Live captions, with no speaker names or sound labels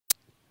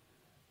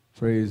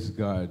Praise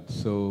God.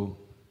 So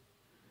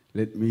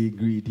let me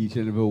greet each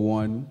and every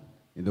one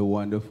in the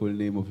wonderful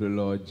name of the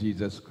Lord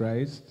Jesus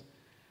Christ.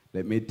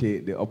 Let me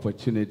take the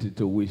opportunity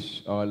to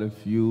wish all of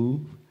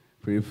you,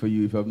 pray for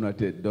you if I've not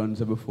yet done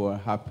so before, a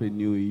happy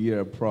new year,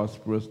 a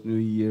prosperous new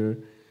year,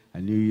 a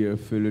new year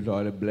filled with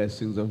all the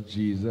blessings of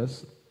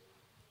Jesus.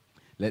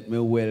 Let me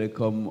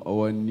welcome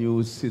our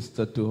new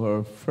sister to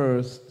her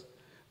first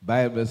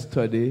Bible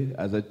study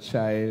as a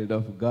child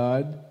of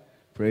God.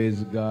 Praise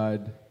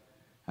God.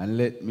 And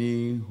let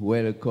me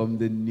welcome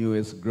the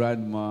newest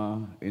grandma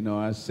in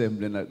our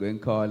assembly, not going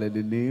to call her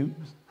the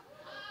names.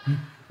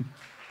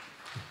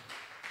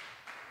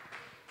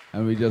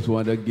 And we just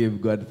want to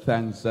give God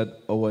thanks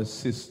that our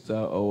sister,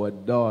 our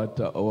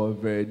daughter, our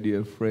very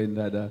dear friend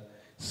had a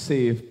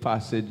safe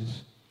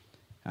passage.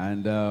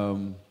 And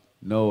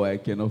now I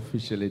can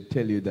officially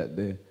tell you that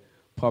the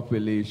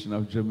population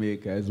of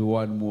Jamaica is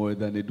one more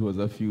than it was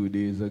a few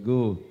days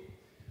ago.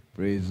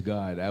 Praise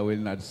God. I will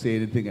not say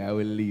anything. I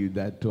will leave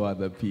that to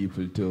other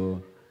people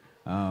to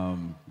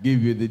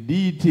give you the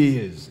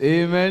details.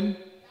 Amen.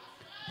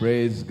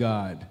 Praise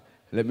God.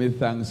 Let me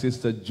thank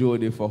Sister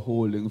Jody for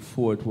holding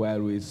forth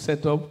while we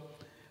set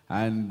up.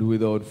 And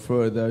without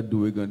further ado,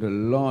 we're going to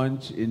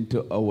launch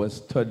into our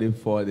study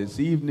for this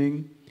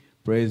evening.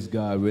 Praise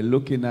God. We're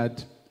looking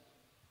at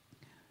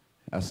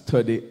a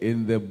study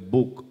in the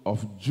book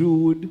of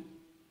Jude.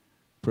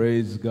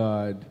 Praise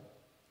God.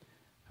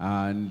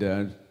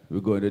 And we're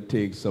going to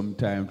take some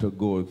time to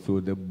go through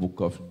the book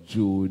of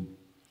Jude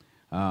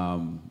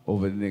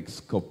over the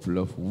next couple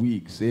of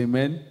weeks.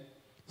 Amen.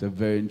 It's a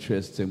very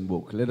interesting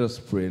book. Let us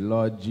pray.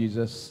 Lord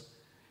Jesus,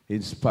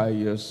 inspire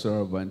your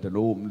servant and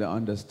open the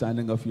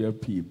understanding of your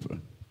people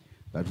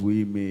that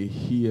we may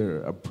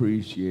hear,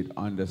 appreciate,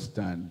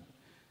 understand,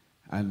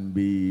 and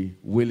be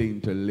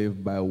willing to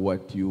live by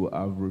what you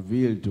have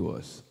revealed to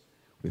us.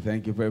 We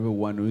thank you for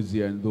everyone who is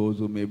here and those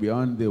who may be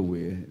on their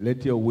way.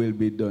 Let your will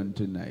be done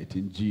tonight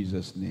in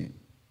Jesus' name.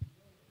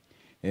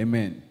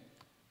 Amen.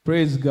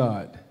 Praise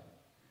God.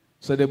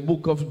 So the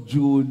book of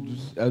Jude,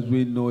 as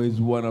we know,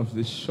 is one of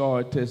the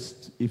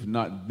shortest, if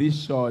not the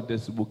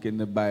shortest book in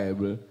the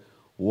Bible.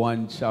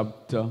 1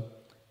 chapter,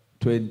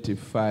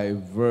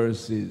 25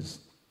 verses.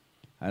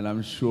 And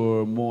I'm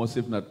sure most,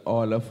 if not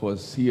all of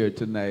us here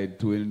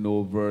tonight will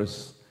know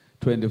verses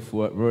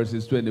 24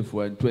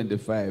 and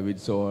 25.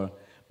 It's our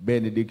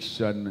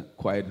benediction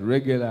quite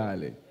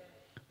regularly.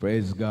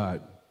 Praise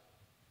God.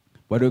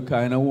 But we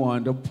kind of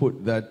want to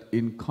put that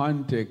in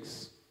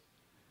context.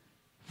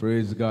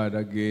 Praise God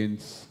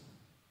against,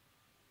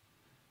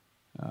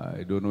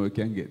 I don't know if we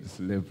can get this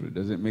level.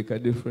 Does it make a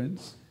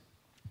difference?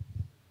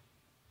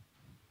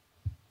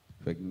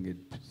 If I can get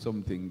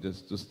something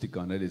just to stick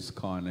under this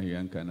corner here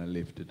and kind of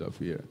lift it up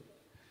here.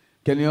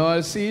 Can you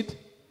all see it?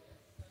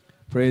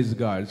 Praise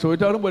God. So we're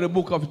talking about the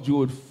book of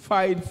Jude.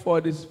 Fight for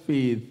this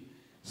faith.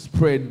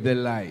 Spread the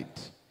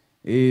light.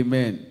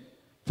 Amen.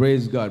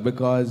 Praise God.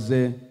 Because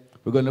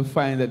we're going to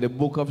find that the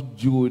book of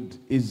Jude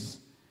is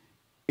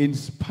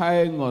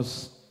inspiring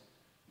us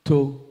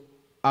to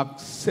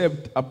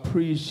accept,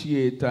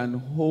 appreciate, and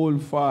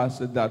hold fast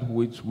to that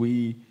which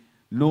we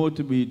know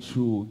to be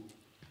true,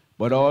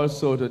 but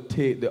also to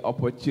take the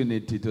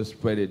opportunity to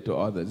spread it to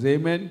others.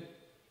 Amen?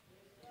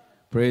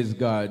 Praise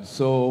God.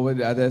 So,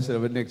 as I said,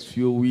 over the next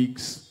few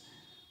weeks,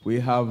 we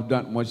have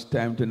not much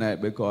time tonight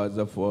because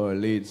of our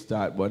late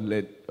start, but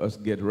let us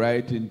get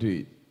right into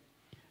it.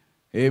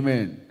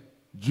 Amen.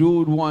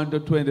 Jude 1 to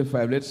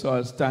 25. Let's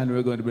all stand.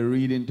 We're going to be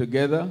reading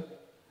together.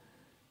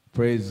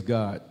 Praise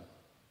God.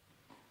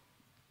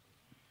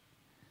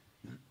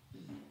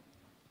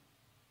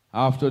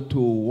 After 2,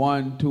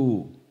 1,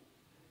 2.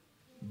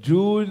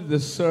 Jude, the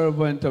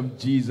servant of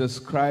Jesus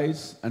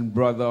Christ and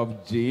brother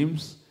of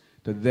James,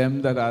 to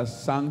them that are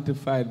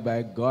sanctified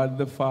by God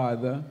the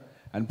Father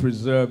and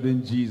preserved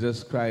in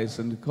Jesus Christ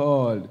and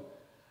called,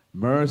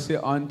 mercy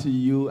unto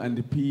you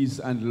and peace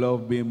and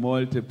love be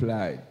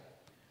multiplied.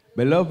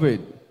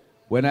 Beloved,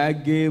 when I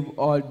gave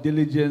all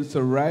diligence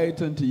to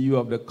write unto you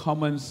of the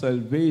common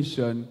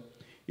salvation,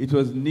 it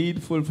was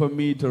needful for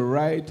me to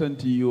write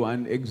unto you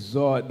and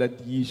exhort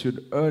that ye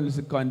should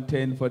earnestly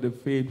contend for the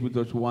faith which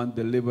was once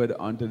delivered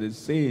unto the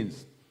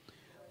saints.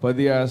 For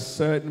there are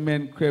certain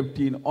men crept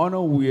in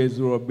unawares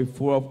who were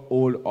before of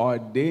old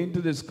ordained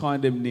to this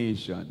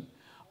condemnation,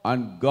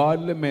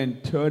 ungodly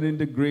men turning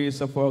the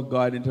grace of our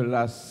God into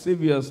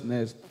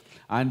lasciviousness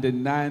and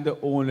denying the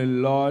only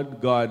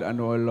Lord God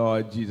and our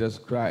Lord Jesus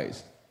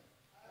Christ.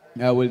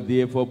 I will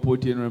therefore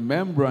put in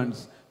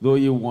remembrance, though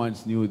you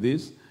once knew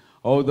this,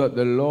 how that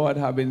the Lord,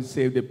 having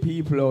saved the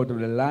people out of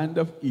the land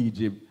of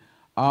Egypt,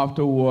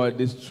 afterward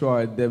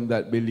destroyed them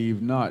that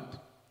believed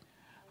not.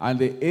 And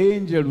the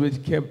angels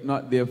which kept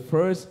not their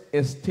first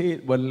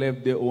estate, but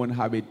left their own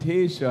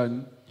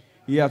habitation,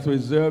 he hath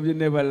reserved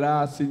in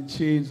everlasting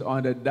chains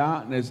under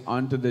darkness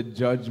unto the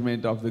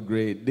judgment of the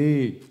great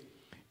day.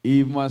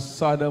 Even as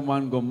Sodom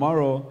and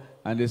Gomorrah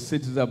and the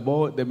cities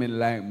about them in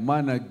like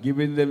manner,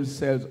 giving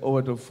themselves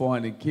over to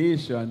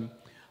fornication,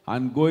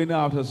 and going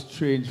after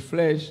strange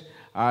flesh,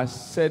 are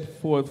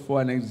set forth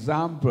for an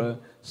example,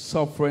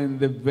 suffering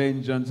the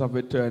vengeance of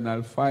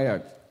eternal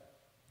fire.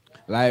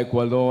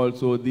 Likewise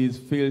also these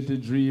filthy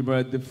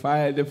dreamers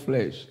defile the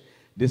flesh,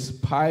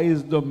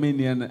 despise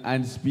dominion,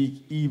 and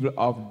speak evil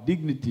of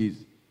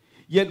dignities.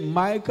 Yet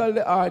Michael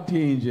the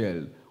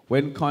archangel,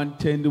 when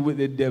contending with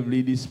the devil,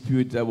 he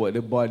disputed about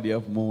the body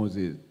of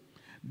Moses,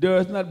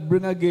 durst not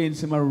bring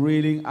against him a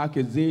railing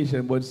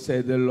accusation, but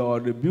said, the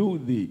Lord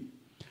rebuke thee.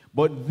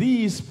 But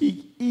these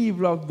speak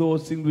evil of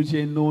those things which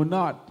they know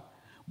not,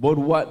 but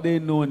what they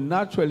know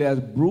naturally as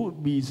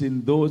brute beasts,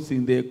 in those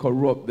things they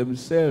corrupt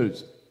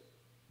themselves.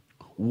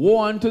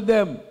 Woe unto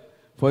them,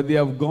 for they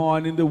have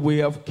gone in the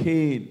way of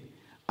Cain,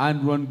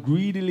 and run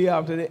greedily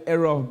after the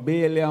error of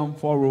Balaam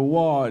for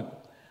reward,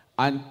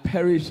 and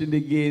perish in the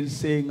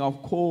gainsaying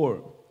of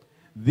Kor.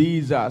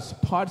 These are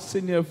spots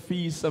in your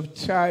feasts of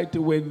charity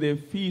when they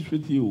feast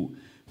with you,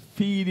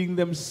 feeding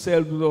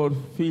themselves without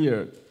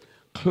fear.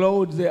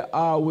 Clothes they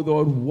are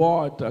without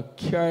water,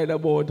 carried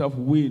about of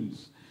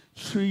winds.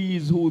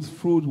 Trees whose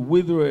fruit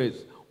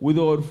withereth,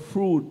 without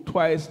fruit,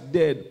 twice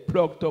dead,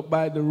 plucked up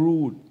by the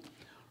root.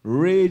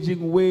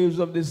 Raging waves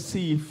of the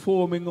sea,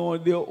 foaming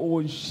on their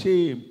own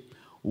shame.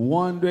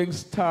 Wandering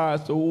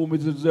stars, to whom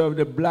is reserved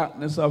the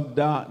blackness of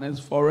darkness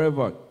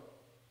forever.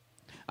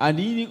 And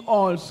eating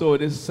also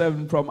the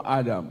seven from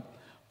Adam,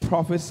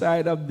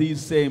 prophesied of these,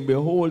 saying,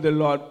 behold, the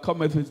Lord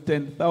cometh with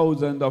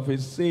 10,000 of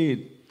his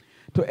saints,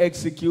 to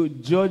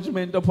execute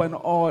judgment upon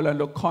all, and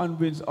to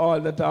convince all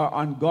that are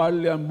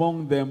ungodly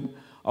among them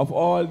of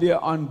all their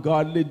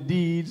ungodly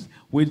deeds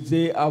which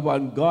they have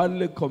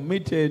ungodly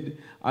committed,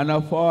 and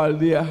of all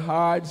their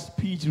hard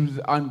speech which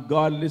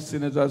ungodly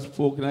sinners have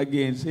spoken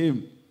against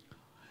him.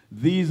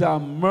 These are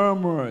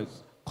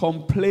murmurers,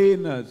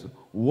 complainers,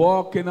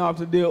 walking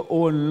after their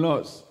own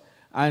lusts,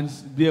 and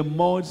their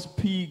mouth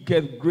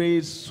speaketh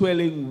great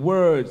swelling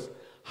words,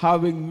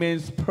 having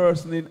men's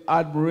person in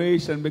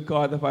admiration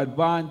because of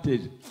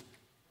advantage.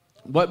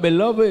 But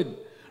beloved,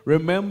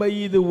 remember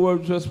ye the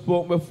words which were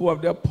spoken before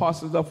of the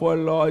apostles of our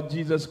Lord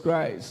Jesus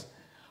Christ,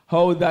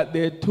 how that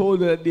they told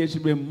that there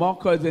should be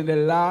mockers in the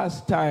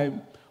last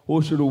time,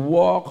 who should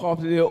walk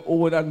after their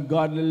own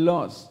ungodly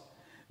lusts.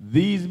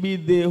 These be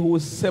they who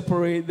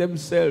separate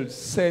themselves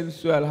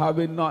sensual,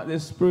 having not the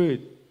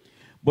Spirit.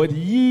 But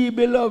ye,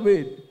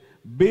 beloved,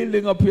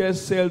 building up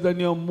yourselves on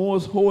your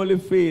most holy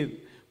faith,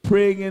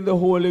 praying in the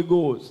Holy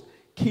Ghost,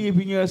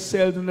 keeping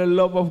yourselves in the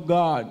love of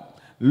God,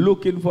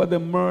 looking for the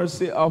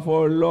mercy of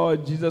our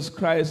Lord Jesus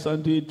Christ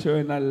unto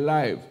eternal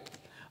life.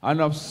 And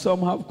of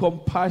some have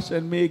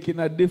compassion, making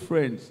a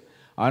difference,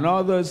 and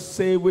others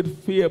save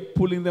with fear,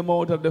 pulling them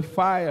out of the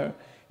fire,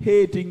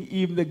 hating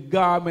even the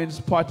garment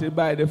spotted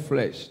by the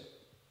flesh.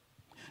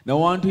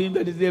 Now unto him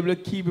that is able to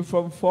keep you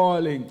from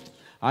falling,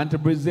 and to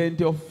present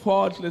you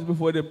faultless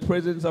before the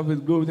presence of his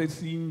glory with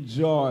exceeding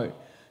joy,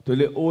 to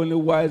the only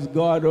wise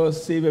God our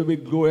Savior,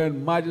 with glory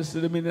and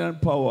majesty, dominion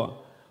and power,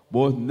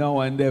 both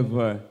now and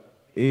ever.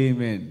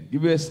 Amen.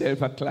 Give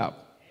yourself a clap.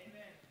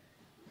 Amen.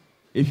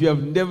 If you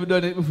have never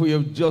done it before, you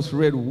have just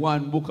read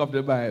one book of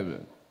the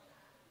Bible,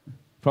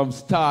 from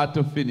start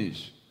to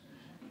finish.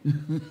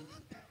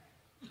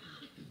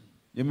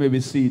 You may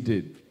be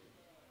seated.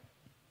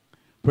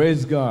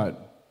 Praise God.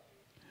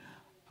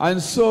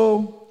 And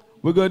so,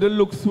 we're going to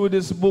look through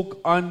this book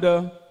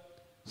under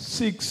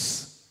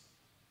 6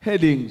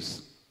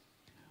 headings.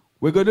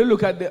 We're going to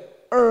look at the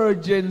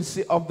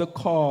urgency of the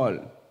call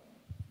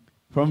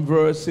from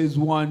verses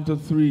 1 to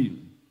 3.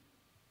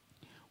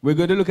 We're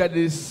going to look at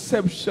the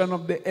deception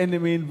of the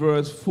enemy in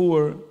verse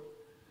 4.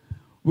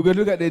 We're going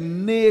to look at the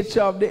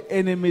nature of the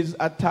enemy's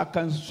attack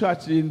and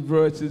strategy in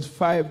verses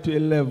 5 to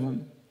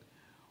 11.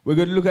 We're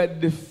going to look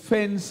at the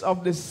defense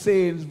of the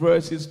saints,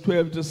 verses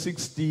 12 to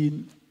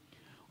 16.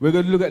 We're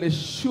going to look at the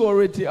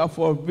surety of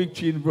our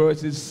victory in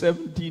verses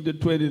 17 to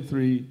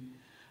 23.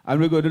 And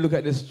we're going to look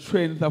at the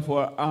strength of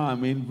our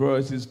arm in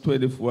verses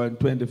 24 and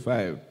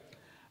 25.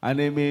 And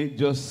they may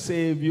just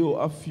save you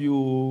a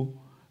few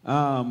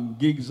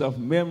gigs of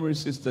memory.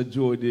 Sister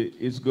Jody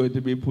is going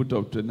to be put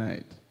up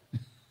tonight.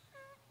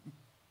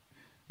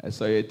 I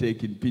saw you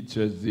taking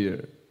pictures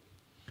there.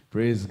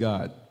 Praise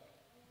God.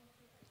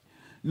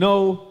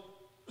 Now,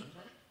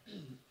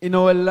 in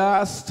our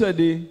last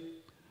study,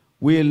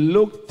 we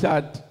looked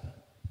at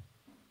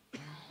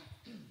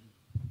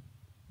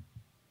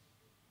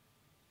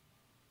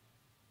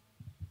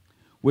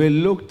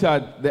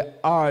the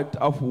art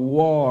of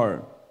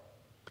war.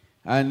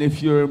 And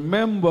if you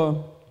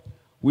remember,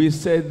 we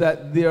said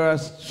that there are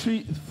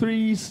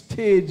three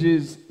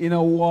stages in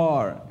a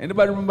war.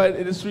 Anybody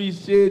remember the 3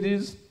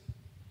 stages?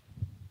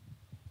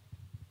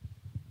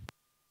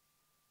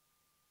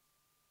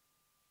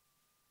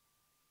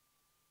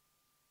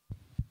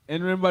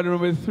 And remember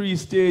the 3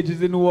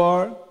 stages in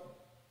war?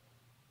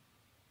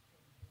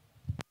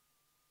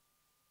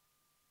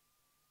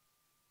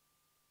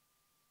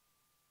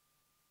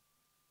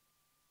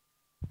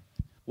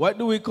 What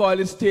do we call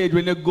a stage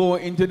when you go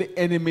into the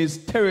enemy's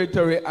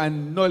territory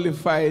and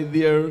nullify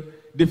their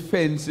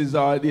defenses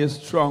or their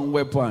strong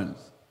weapons?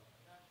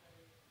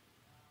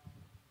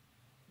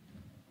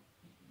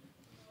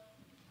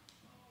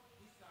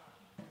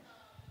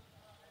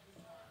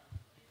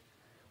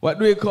 What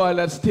do we call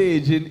that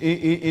stage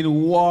in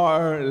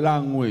war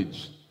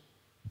language?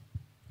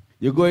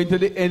 You go into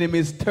the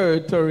enemy's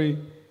territory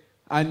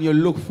and you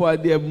look for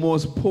their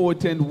most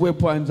potent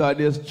weapons or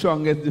their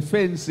strongest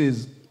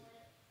defenses.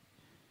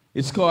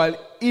 It's called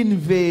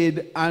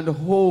invade and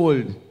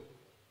hold.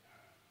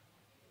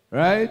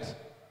 Right?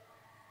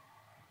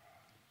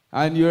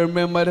 And you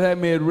remember that I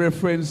made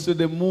reference to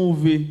the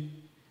movie,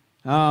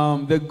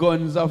 The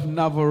Guns of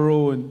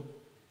Navarone,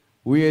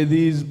 where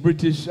these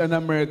British and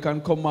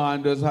American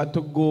commanders had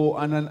to go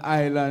on an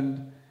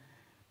island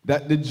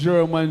that the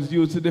Germans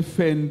used to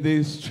defend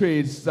the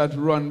straits that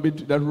run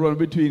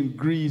between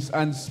Greece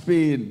and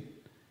Spain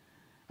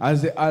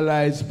as the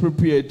Allies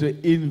prepared to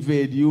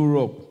invade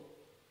Europe.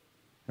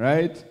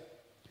 Right?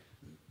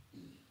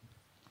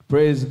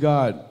 Praise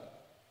God.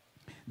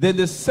 Then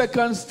the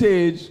second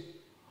stage,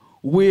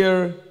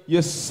 where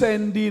you're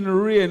sending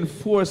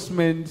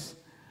reinforcements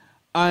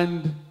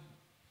and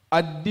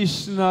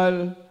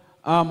additional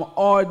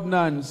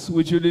ordnance,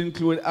 which would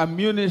include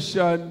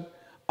ammunition,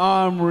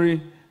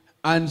 armory,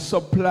 and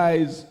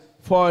supplies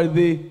for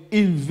the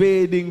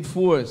invading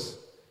force.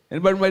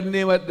 Anybody might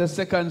name it the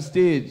second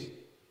stage?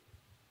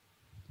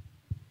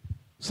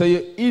 So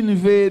you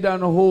invade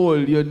and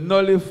hold, you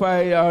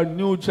nullify or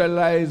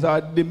neutralize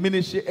or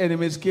diminish the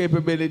enemy's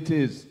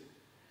capabilities.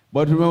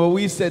 But remember,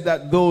 we said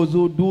that those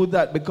who do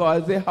that,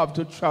 because they have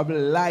to travel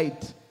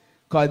light,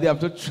 because they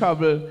have to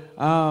travel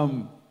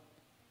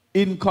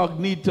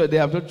incognito, they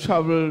have to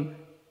travel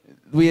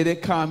where they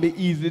can't be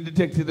easily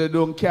detected, they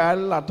don't carry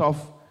a lot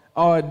of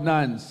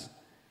ordnance.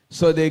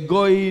 So they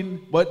go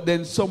in, but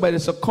then somebody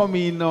is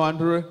coming in now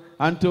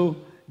and to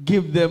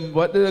give them,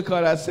 what do they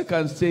call that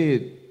second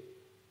stage?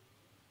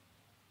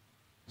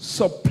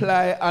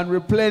 Supply and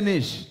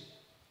replenish.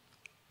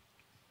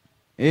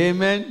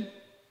 Amen.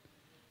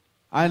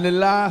 And the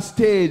last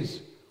stage,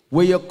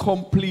 where you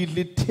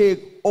completely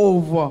take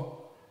over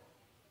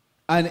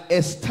and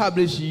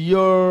establish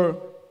your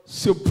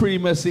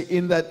supremacy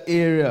in that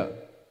area.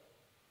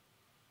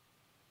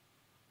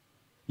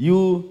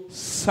 You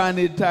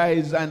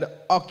sanitize and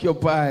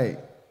occupy.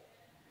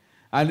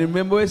 And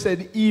remember I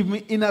said, even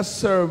in a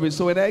service,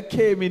 so when I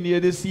came in here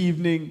this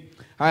evening,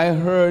 I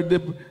heard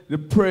the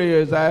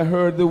prayers, I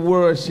heard the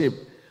worship.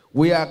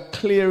 We are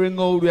clearing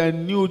out, we are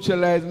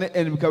neutralizing the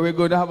enemy, because we're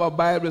going to have a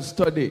Bible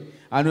study.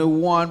 And we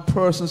want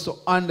persons to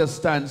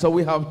understand. So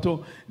we have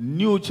to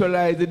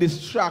neutralize the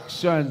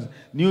distractions,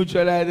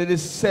 neutralize the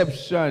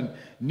deception,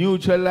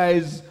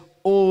 neutralize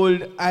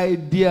old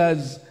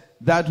ideas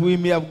that we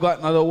may have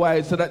gotten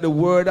otherwise, so that the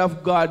word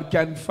of God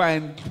can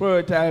find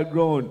fertile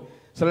ground.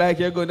 So like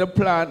you're going to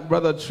plant,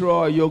 Brother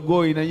Troy, you're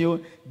going and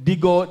you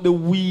dig out the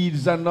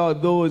weeds and all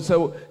those.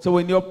 So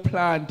when you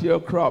plant your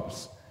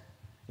crops,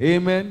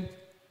 amen?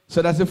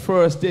 So that's the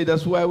first stage.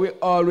 That's why we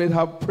always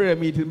have prayer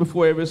meetings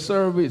before every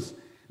service.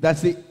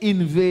 That's the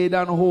invade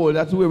and hold.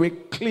 That's where we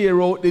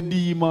clear out the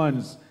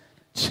demons,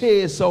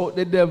 chase out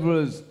the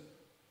devils,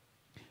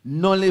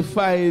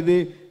 nullify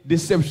the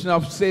deception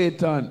of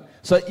Satan.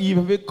 So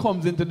even if it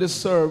comes into the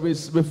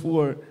service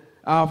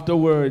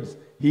afterwards,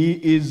 he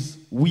is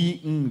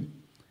weakened.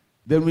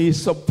 Then we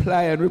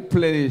supply and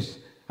replenish.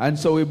 And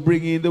so we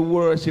bring in the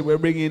worship, we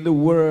bring in the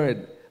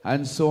word,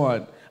 and so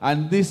on.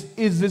 And this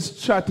is the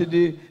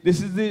strategy,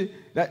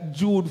 that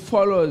Jude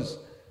follows.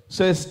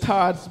 So it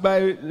starts by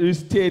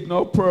restating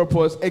our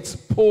purpose,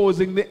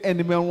 exposing the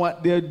enemy and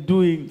what they're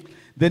doing.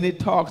 Then it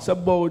talks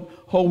about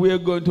how we're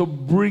going to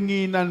bring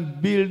in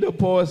and build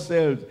up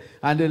ourselves.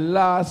 And the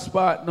last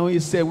part now he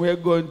said we're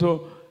going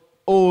to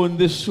own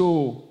the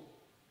show.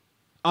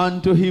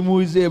 Unto him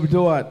who is able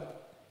to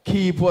what?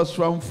 Keep us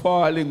from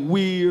falling.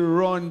 We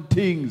run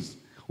things.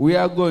 We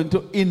are going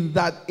to, in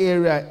that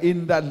area,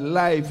 in that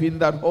life, in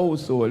that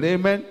household.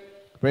 Amen?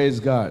 Praise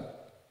God.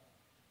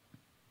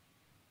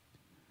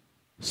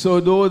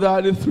 So those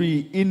are the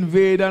three: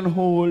 invade and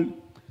hold,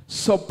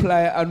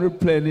 supply and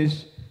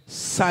replenish,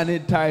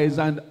 sanitize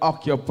and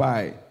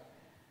occupy.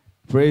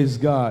 Praise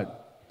God.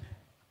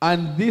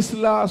 And this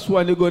last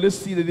one, you're going to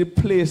see that it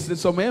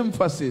places some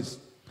emphasis.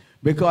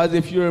 Because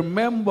if you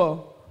remember,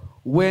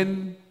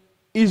 when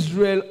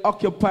Israel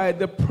occupied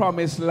the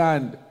promised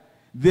land,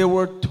 they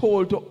were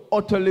told to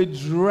utterly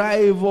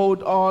drive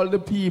out all the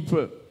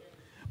people.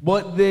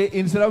 But they,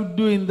 instead of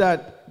doing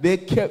that, they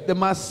kept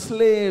them as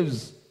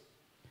slaves.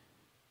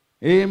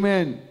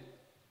 Amen.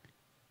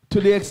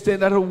 To the extent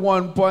that at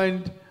one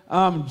point,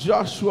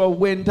 Joshua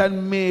went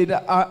and made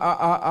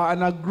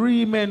an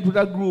agreement with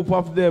a group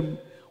of them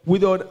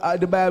without,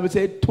 the Bible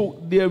says,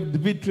 took their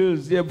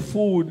victuals, their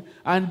food,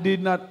 and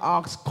did not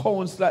ask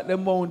counsel at the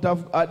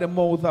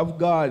mouth of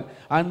God.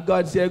 And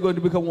God said, you're going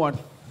to become what?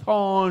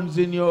 Thorns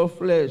in your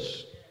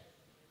flesh.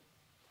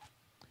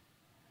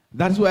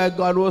 That's why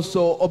God was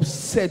so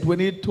upset when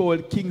he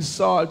told King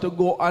Saul to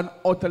go and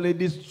utterly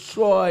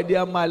destroy the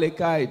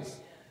Amalekites.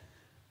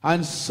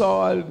 And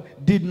Saul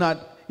did not.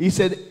 He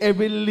said,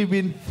 every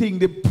living thing,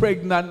 the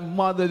pregnant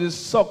mother, the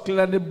suckle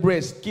and the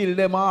breast, kill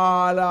them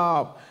all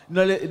off.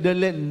 Don't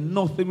let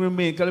nothing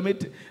remain.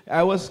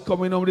 I was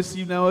coming home this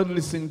evening, I was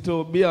listening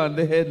to Beyond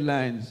the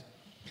Headlines.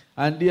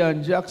 And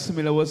Deon Jackson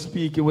Miller was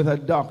speaking with a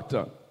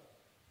doctor.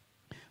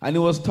 And he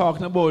was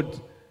talking about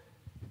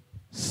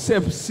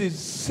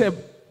sepsis.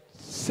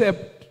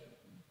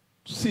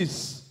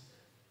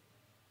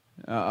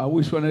 I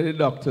wish one of the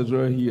doctors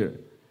were here.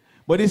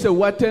 But he said,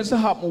 what tends to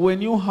happen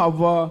when you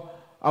have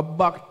a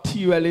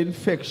bacterial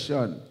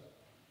infection?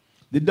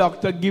 The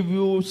doctor give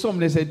you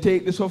something, they say,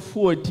 take this for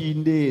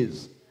 14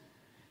 days.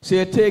 So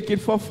you take it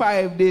for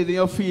 5 days and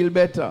you feel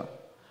better.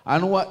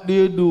 And what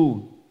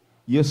do?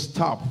 You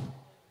stop.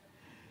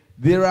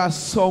 There are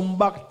some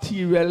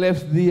bacteria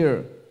left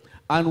there.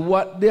 And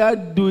what they are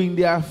doing,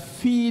 they are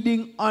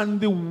feeding on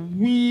the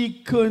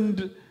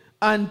weakened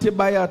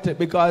antibiotic,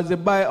 because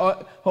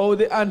how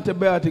the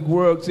antibiotic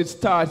works, it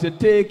starts, you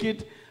take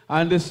it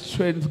and the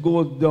strength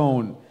goes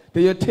down.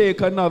 Then you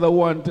take another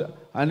one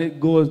and it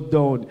goes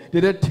down.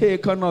 Then you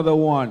take another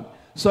one.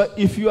 So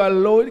if you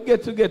allow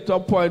it to get to a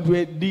point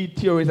where it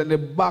deteriorates and the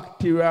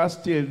bacteria are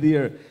still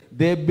there,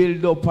 they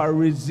build up a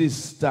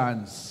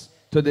resistance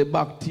to the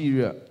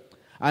bacteria.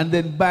 And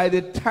then by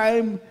the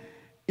time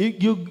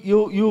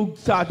you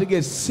start to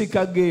get sick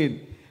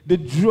again, the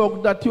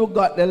drug that you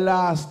got the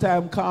last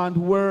time can't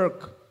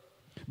work,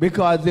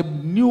 because the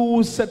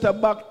new set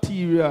of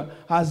bacteria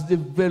has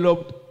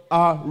developed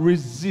a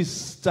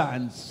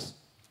resistance.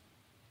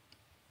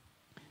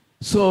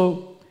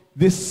 So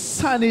the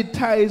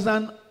sanitize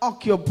and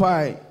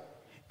occupy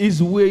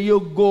is where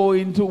you go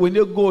into. When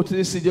you go to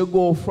the city, you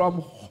go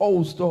from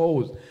house to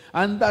house.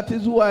 And that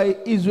is why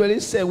Israel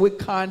is saying we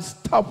can't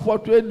stop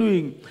what we're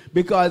doing,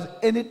 because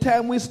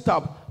anytime we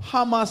stop,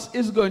 Hamas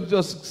is going to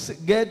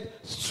just get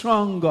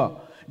stronger.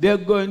 They're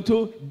going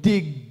to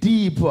dig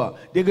deeper.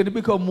 They're going to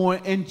become more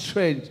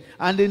entrenched.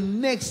 And the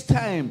next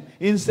time,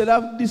 instead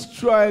of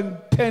destroying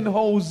 10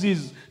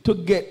 houses to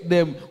get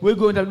them, we're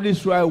going to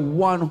destroy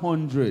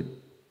 100.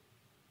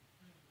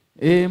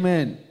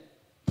 Amen.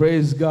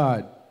 Praise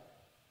God.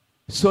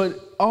 So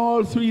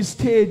all three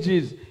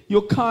stages,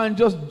 you can't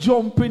just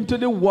jump into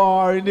the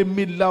war in the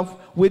middle of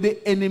with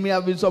the enemy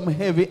having some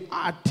heavy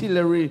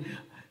artillery.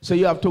 So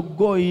you have to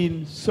go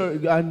in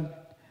and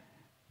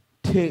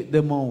take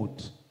them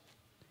out.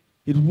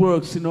 It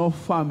works in our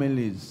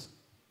families.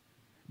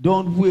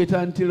 Don't wait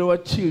until our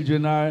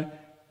children are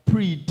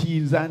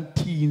pre-teens and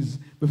teens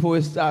before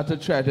we start to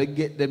try to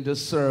get them to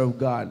serve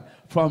God.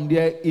 From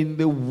there in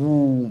the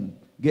womb,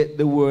 get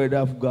the word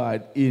of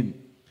God in.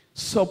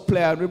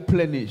 Supply and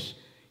replenish.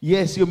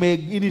 Yes, you may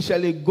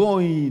initially go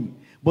in,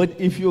 but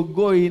if you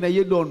go in and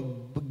you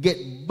don't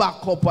get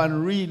back up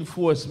and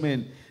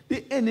reinforcement,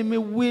 the enemy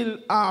will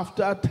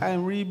after a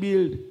time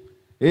rebuild.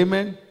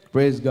 Amen?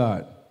 Praise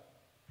God.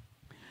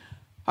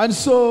 And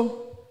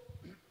so,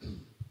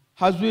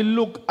 as we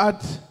look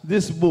at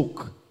this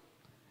book,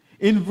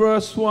 in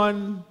verse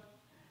 1,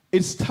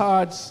 it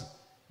starts,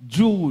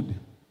 Jude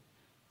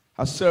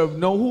has served.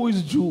 Now, who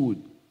is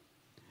Jude?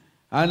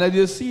 And as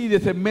you see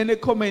that many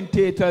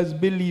commentators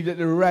believe that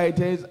the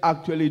writer is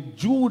actually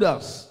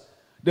Judas,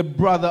 the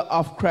brother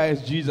of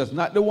Christ Jesus,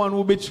 not the one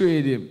who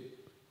betrayed him.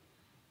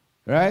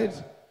 Right?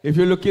 If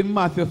you look in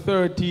Matthew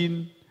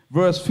 13,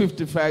 verse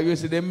 55, you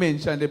see they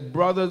mention the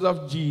brothers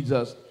of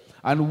Jesus,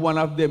 and one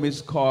of them is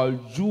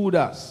called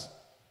Judas.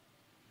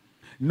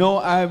 No,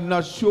 I am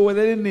not sure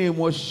whether the name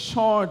was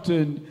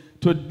shortened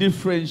to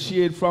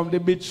differentiate from the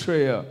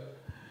betrayer,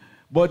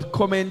 but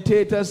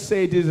commentators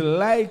say it is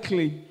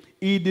likely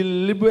he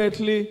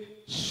deliberately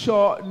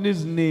shortened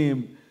his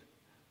name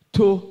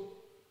to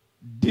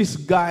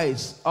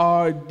disguise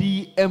or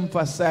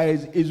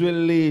de-emphasize his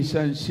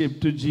relationship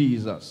to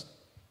Jesus.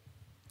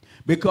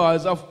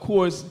 Because, of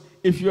course,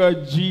 if you are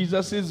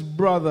Jesus'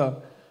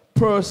 brother,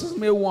 persons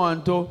may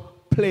want to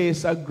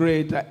place a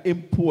greater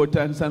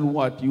importance on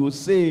what you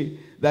say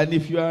than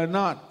if you are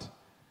not.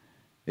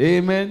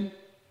 Amen?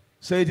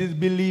 So it is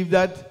believed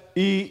that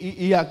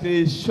he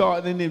actually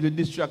shortened the name to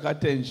distract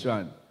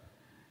attention.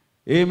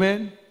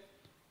 Amen?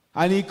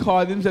 And he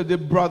called himself the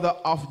brother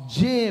of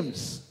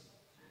James.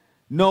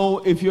 Now,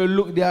 if you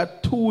look, there are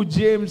two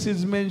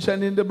Jameses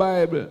mentioned in the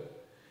Bible.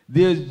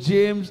 There's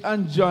James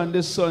and John,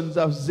 the sons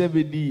of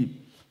Zebedee.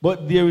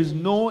 But there is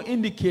no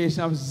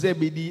indication of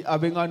Zebedee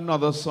having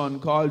another son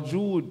called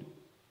Jude.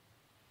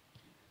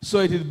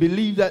 So it is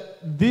believed that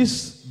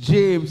this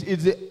James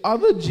is the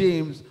other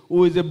James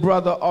who is the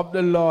brother of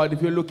the Lord.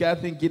 If you look at,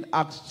 I think in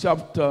Acts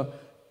chapter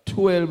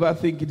 12, I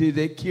think it is,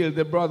 they killed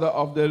the brother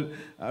of the,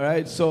 all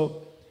right?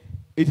 So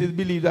it is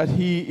believed that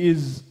he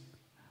is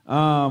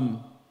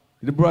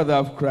the brother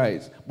of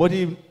Christ. But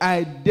he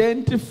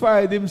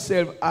identified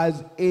himself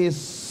as a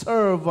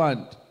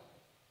servant.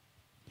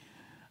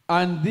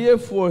 And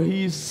therefore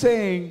he is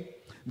saying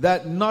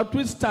that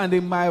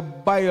notwithstanding my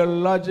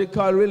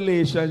biological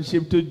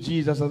relationship to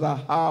Jesus as a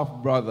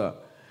half-brother,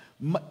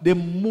 the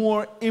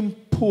more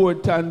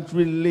important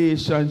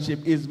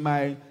relationship is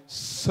my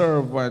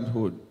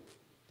servanthood.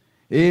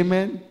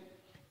 Amen?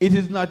 It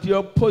is not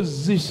your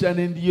position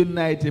in the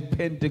United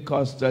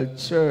Pentecostal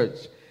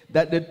Church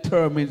that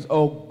determines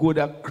how good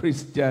a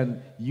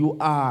Christian you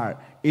are.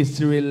 It's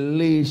the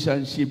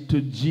relationship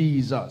to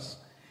Jesus.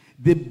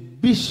 The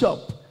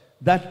bishop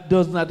that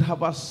does not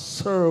have a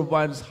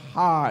servant's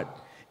heart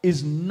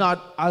is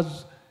not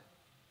as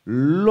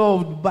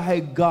loved by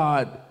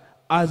God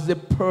as the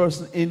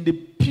person in the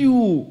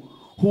pew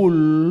who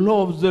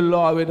loves the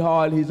Lord with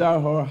all his or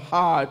her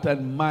heart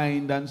and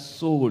mind and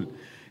soul.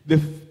 The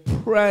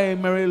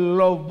primary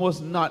love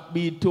must not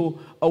be to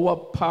our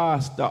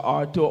pastor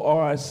or to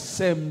our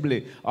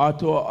assembly or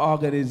to our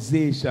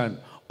organization.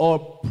 Our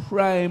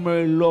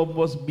primary love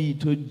must be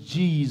to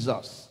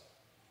Jesus.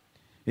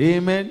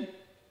 Amen.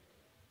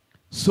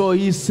 So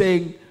he's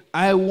saying,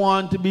 I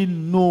want to be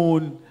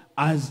known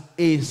as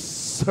a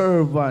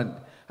servant.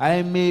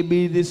 I may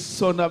be the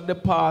son of the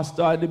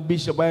pastor or the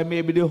bishop. I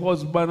may be the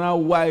husband or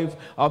wife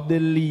of the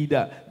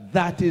leader.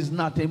 That is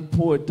not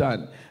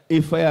important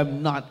if I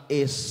am not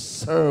a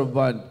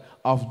servant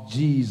of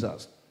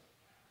Jesus.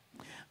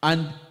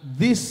 And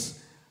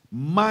this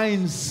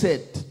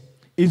mindset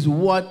is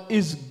what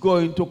is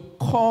going to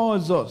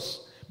cause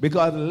us,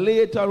 because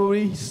later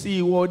we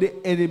see what the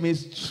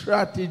enemy's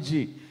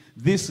strategy,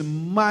 this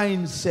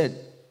mindset.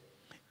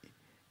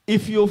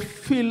 If you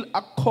fill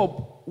a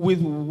cup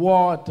with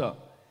water,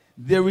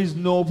 there is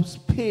no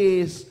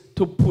space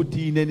to put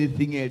in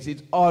anything else.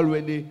 It's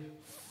already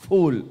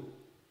full.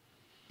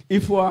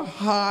 If our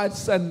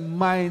hearts and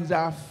minds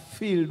are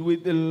filled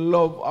with the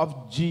love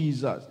of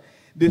Jesus,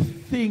 the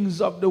things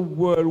of the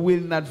world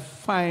will not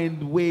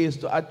find ways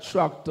to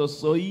attract us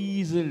so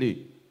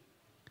easily.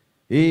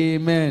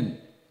 Amen.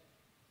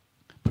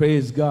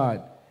 Praise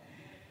God.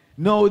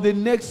 Now the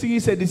next thing he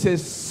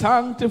says,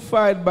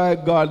 sanctified by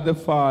God the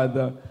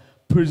Father,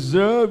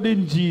 preserved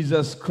in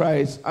Jesus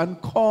Christ, and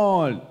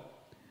called.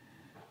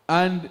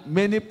 And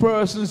many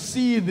persons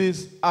see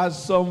this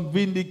as some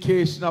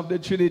vindication of the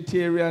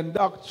Trinitarian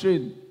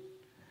doctrine,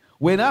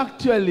 when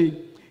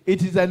actually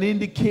it is an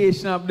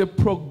indication of the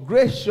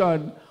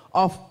progression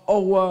of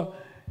our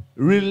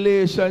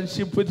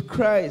relationship with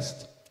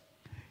Christ.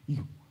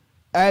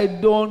 I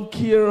don't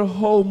care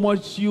how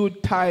much you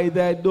tithe,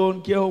 I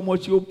don't care how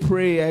much you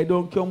pray, I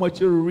don't care how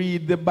much you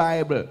read the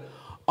Bible,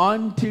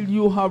 until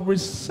you have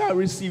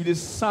received the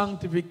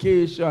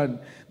sanctification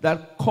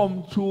that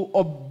comes through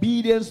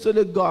obedience to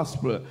the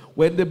gospel,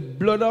 when the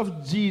blood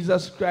of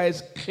Jesus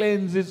Christ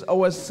cleanses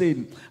our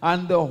sin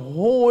and the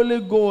Holy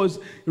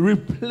Ghost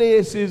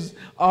replaces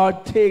or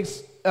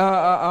takes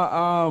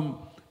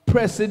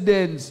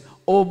precedence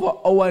over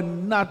our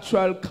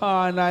natural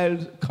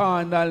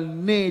carnal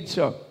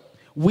nature.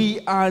 We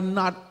are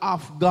not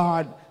of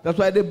God. That's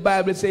why the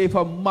Bible says, if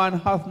a man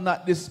hath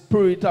not the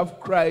Spirit of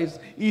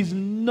Christ, he is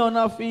none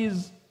of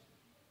his.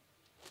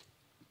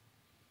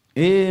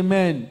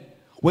 Amen.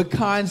 We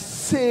can't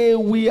say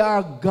we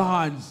are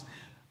God's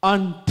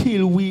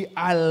until we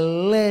are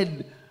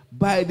led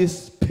by the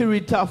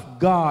Spirit of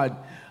God.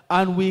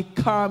 And we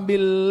can't be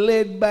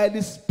led by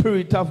the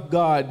Spirit of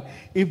God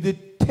if the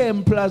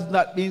temple has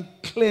not been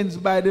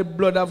cleansed by the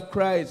blood of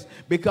Christ,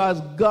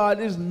 because God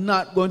is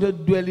not going to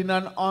dwell in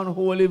an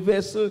unholy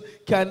vessel.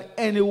 Can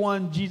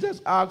anyone,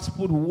 Jesus asked,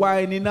 put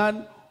wine in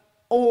an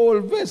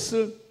old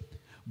vessel?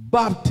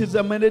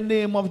 Baptism in the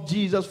name of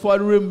Jesus for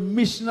the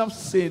remission of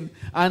sin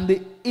and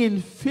the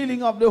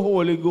infilling of the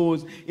Holy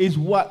Ghost is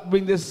what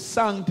brings the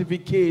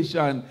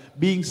sanctification,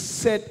 being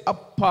set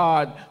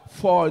apart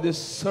for the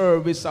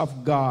service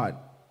of God.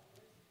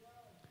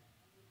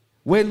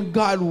 When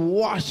God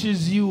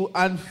washes you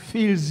and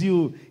fills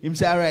you, He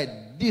says, all right,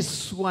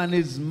 this one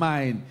is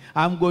mine.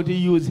 I'm going to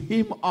use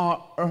him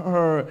or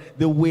her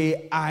the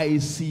way I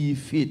see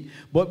fit.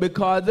 But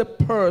because the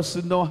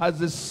person now has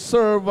a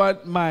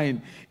servant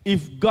mind,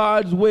 if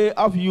God's way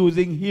of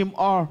using him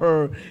or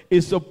her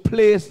is to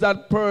place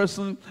that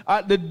person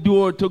at the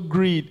door to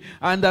greet,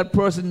 and that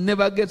person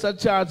never gets a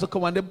chance to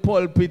come on the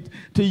pulpit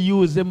to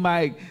use the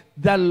mic,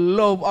 the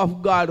love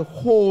of God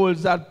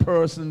holds that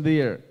person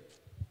there.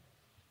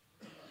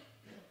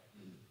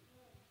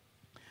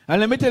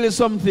 And let me tell you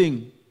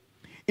something.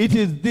 It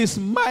is this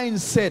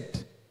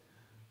mindset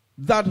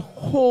that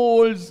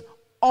holds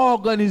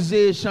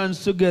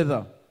organizations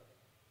together.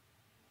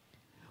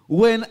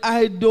 When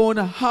I don't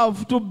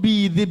have to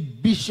be the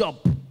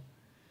bishop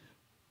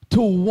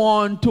to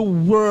want to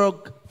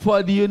work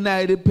for the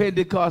United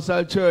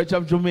Pentecostal Church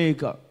of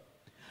Jamaica.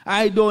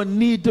 I don't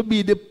need to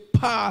be the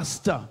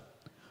pastor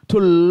to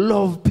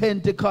love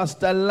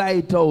Pentecostal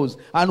Lighthouse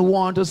and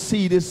want to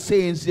see the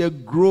saints here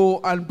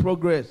grow and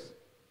progress.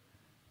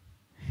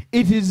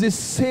 It is the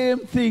same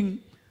thing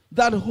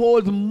that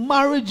holds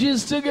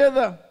marriages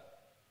together.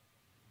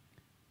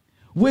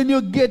 When you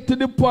get to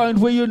the point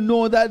where you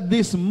know that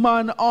this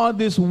man or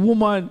this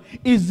woman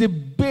is the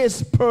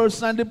best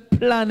person on the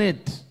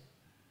planet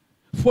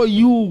for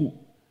you,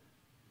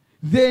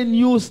 then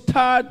you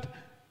stop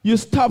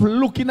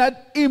looking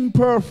at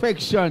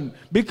imperfection,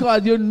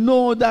 because you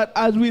know that,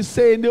 as we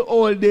say in the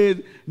old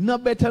days, no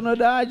better no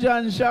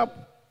John shop.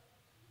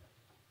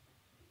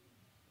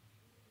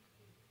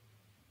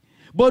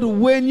 But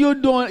when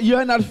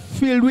you're not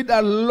filled with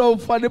a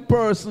love for the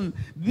person,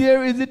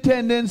 there is a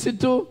tendency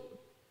to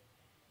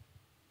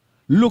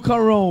look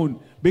around.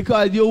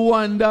 Because you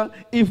wonder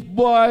if,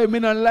 boy, me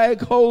not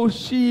like how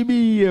she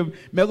behave.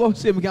 Me go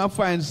say me can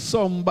find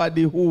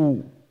somebody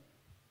who.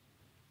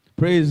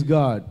 Praise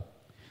God.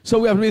 So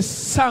we have to be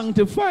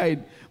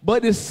sanctified.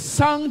 But the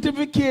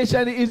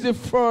sanctification is the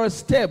first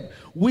step.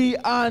 We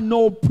are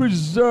now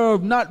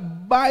preserved,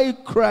 not by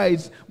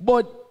Christ,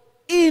 but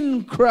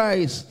in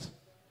Christ.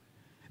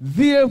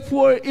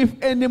 Therefore, if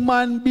any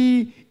man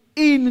be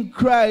in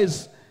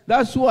Christ,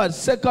 that's what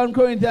 2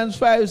 Corinthians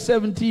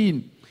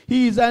 5:17.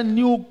 He is a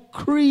new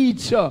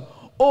creature.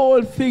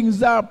 All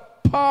things are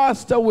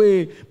passed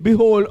away.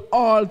 Behold,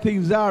 all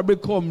things are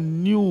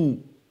become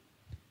new.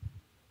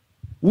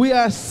 We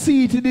are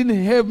seated in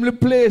heavenly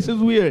places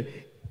where?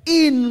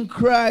 In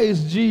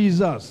Christ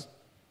Jesus.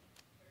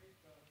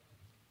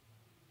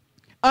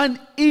 And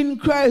in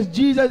Christ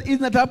Jesus is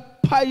not a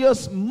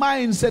pious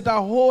mindset,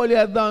 a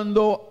holier than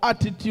thou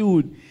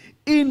attitude.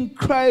 In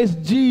Christ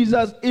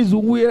Jesus is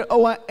where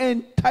our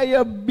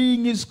entire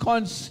being is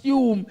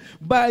consumed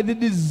by the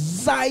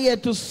desire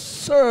to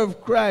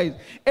serve Christ.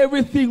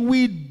 Everything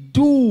we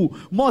do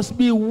must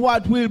be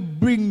what will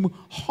bring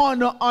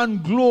honor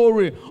and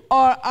glory,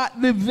 or at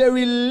the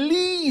very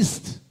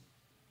least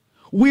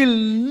will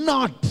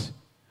not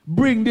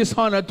bring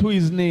dishonor to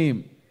his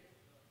name.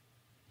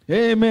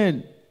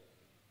 Amen.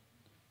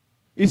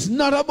 It's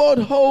not about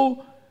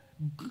how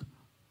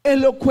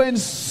eloquent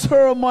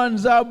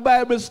sermons or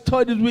Bible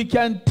studies we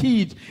can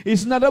teach.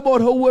 It's not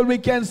about how well we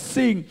can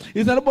sing.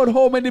 It's not about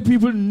how many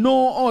people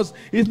know us.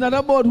 It's not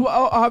about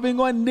having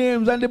our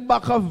names on the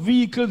back of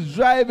vehicles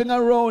driving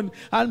around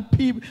and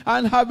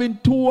having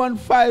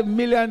 2.5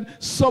 million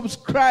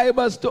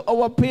subscribers to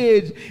our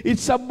page.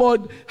 It's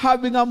about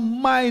having a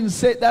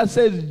mindset that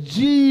says,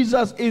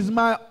 Jesus is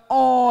my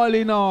all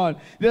in all.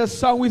 There's a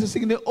song we used to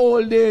sing in the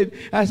old days.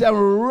 I said,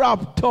 I'm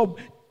wrapped up,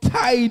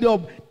 tied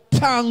up,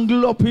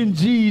 tangled up in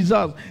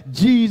Jesus.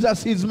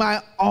 Jesus is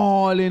my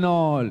all in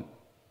all.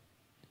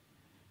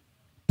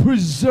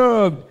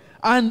 Preserved.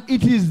 And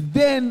it is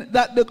then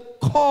that the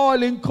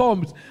calling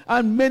comes.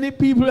 And many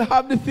people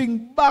have the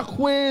thing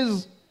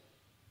backwards.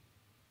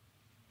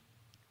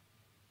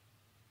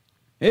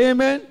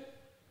 Amen.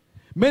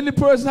 Many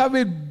persons have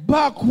it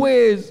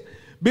backwards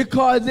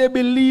because they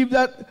believe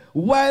that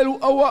while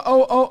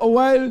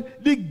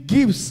the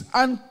gifts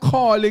and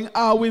calling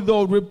are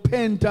without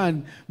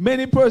repentance,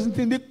 many persons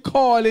think the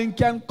calling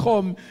can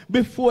come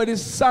before the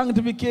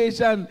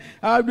sanctification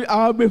or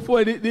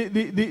before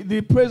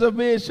the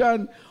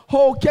preservation.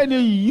 How can you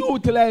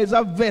utilize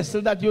a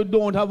vessel that you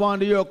don't have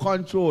under your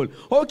control?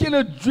 How can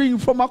you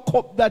drink from a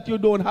cup that you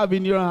don't have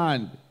in your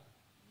hand?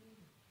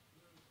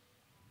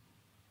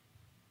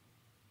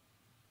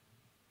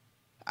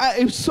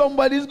 If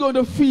somebody is going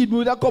to feed me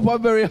with a cup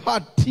of very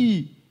hot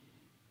tea,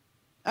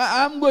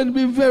 I'm going to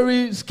be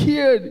very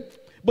scared.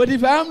 But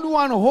if I'm the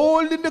one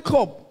holding the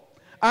cup,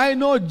 I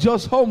know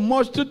just how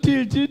much to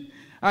tilt it.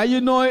 And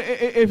you know,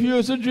 if you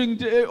used to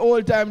drink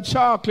old-time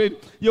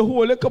chocolate, you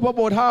hold a cup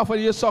about half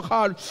and you suck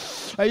hard.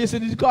 And you see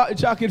the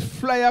chocolate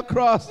fly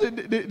across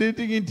the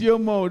thing into your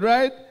mouth,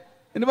 right?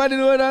 Anybody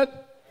know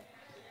that?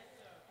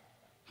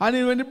 And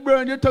then when it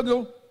burns your tongue,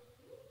 you...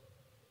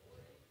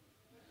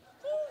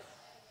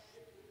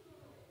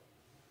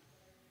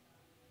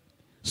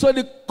 So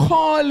the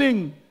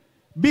calling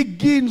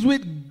begins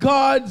with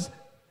God's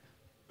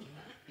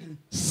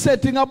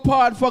setting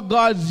apart for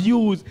God's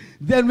use.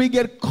 Then we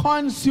get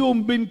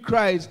consumed in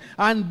Christ.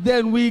 And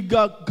then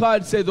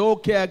God says,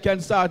 okay, I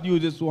can start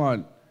use this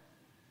one.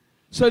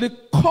 So the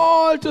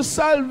call to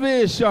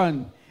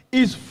salvation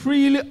is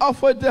freely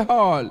offered to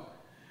all.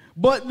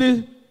 But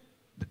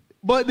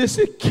the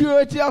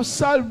security of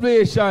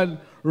salvation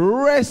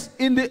rests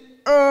in the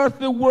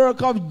earthly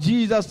work of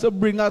Jesus to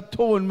bring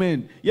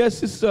atonement. Yes,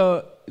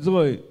 Sister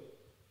Zoe.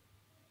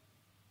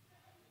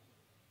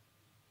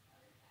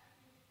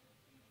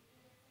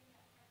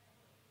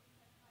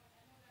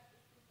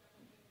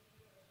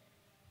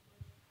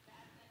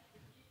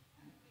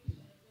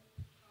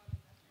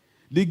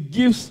 The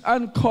gifts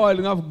and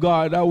calling of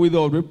God are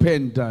without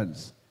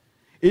repentance.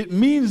 It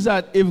means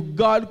that if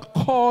God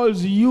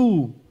calls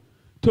you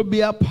to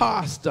be a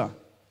pastor,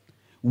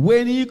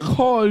 when he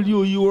called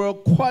you, you were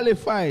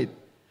qualified.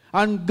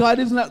 And God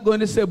is not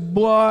going to say,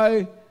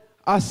 boy,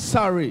 I'm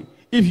sorry.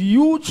 If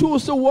you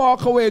choose to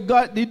walk away, it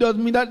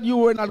doesn't mean that you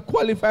were not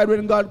qualified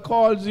when God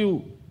calls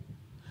you.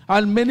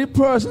 And many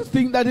persons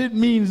think that it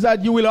means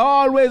that you will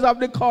always have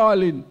the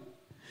calling.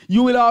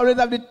 You will always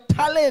have the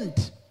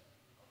talent.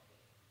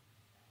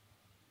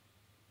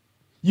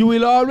 You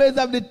will always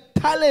have the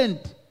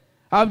talent.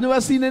 I've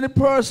never seen any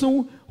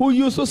person who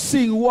used to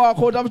sing walk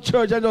out of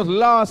church and just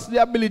lost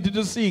the ability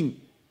to sing.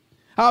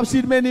 I've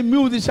seen many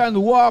musicians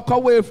walk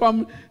away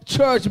from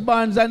church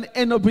bands and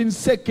end up in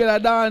secular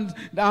dance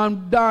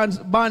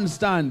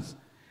bandstands.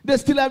 They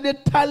still have their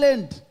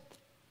talent,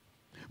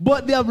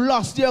 but they have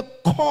lost their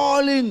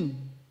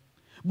calling.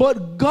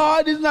 But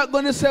God is not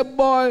going to say,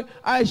 boy,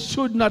 I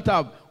should not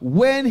have.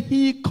 When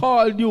he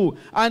called you,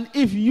 and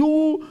if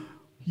you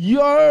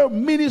your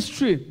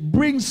ministry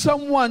brings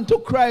someone to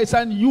Christ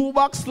and you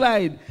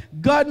backslide,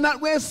 God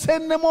not going to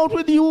send them out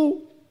with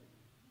you.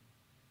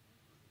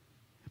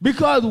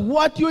 Because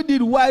what you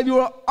did while you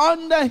were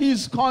under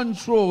his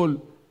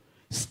control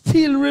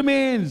still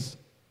remains.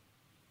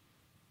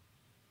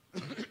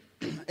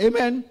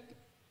 Amen.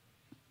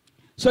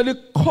 So the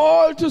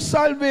call to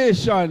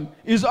salvation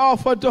is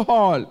offered to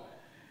all.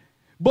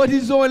 But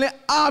it's only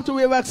after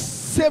we have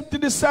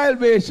accepted the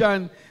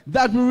salvation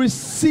that we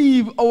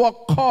receive our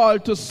call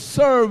to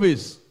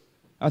service.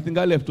 I think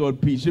I left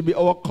out P. Should be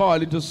our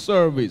call into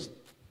service.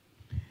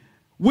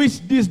 Which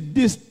is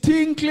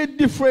distinctly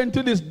different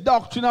to this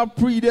doctrine of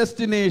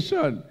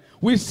predestination,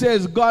 which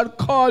says God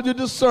called you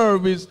to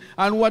service,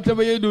 and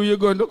whatever you do, you're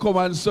going to come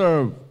and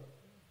serve.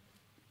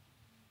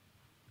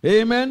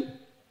 Amen?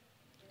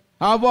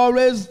 I've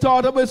always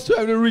thought about the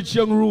story of the rich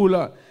young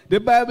ruler. The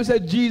Bible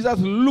said Jesus,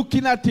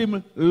 looking at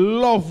him,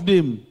 loved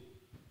him.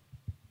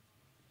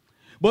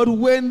 But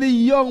when the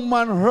young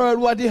man heard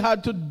what he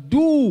had to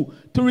do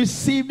to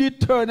receive the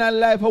eternal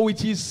life for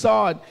which he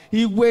sought,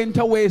 he went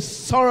away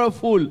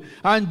sorrowful.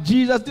 And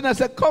Jesus didn't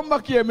say, come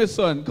back here, my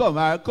son.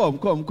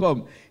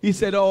 Come. He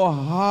said, how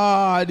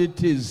hard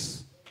it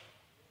is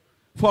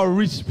for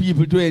rich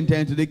people to enter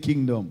into the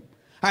kingdom.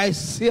 I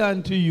say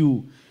unto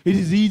you, it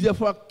is easier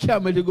for a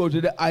camel to go to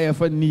the eye of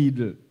a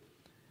needle.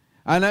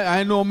 And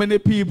I know many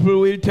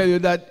people will tell you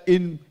that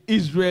in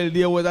Israel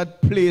there was a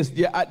place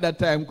there at that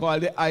time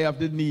called the eye of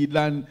the needle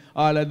and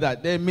all of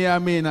that. There may or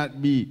may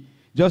not be.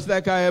 Just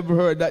like I have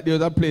heard that there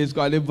was a place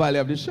called the valley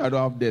of the shadow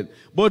of death.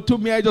 But to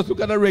me, I just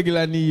look at a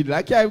regular needle.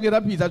 I can't even get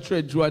a piece of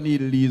thread through a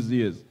needle these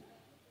days.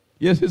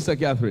 Yes, Sister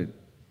Catherine.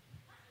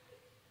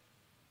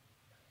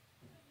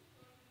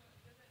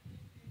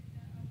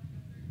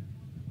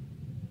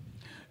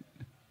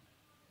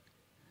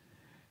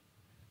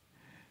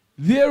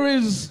 There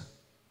is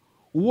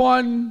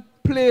one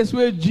place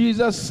where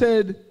Jesus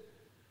said,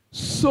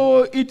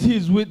 so it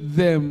is with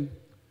them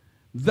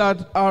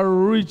that are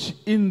rich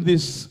in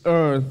this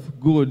earth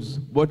goods,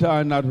 but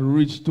are not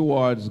rich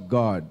towards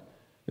God.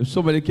 If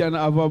somebody can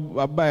have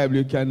a Bible,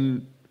 you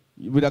can,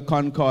 with a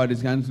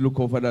concordance, you can look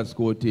over that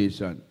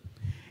quotation.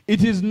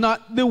 It is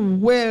not the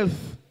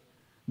wealth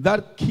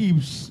that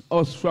keeps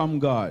us from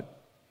God.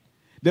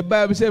 The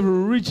Bible says,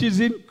 riches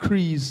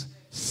increase,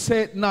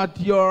 set not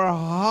your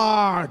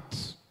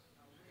heart.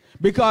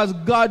 Because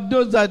God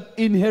does not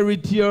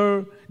inhabit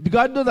your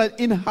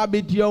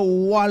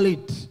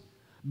wallet.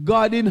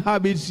 God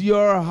inhabits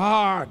your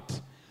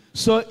heart.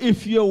 So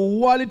if your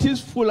wallet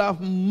is full of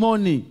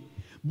money,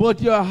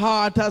 but your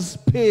heart has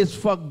space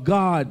for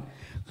God,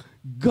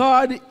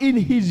 God in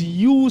his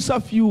use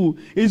of you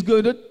is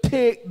going to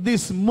take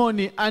this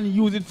money and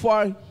use it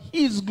for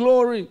his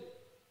glory.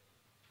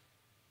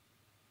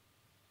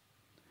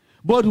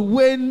 But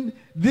when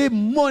the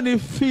money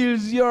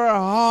fills your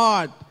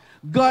heart,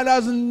 God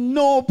has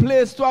no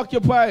place to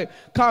occupy,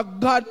 because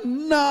God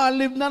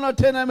live in a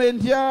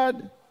tenement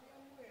yard.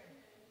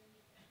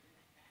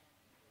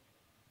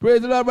 Praise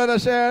the Lord, Brother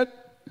Sharon.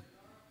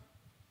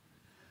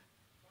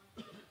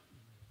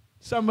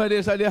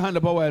 Somebody said their hand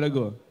up a while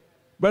ago.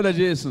 Brother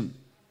Jason.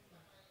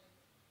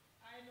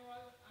 I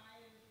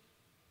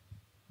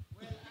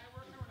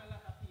work around a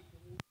lot of people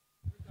who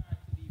regard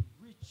to be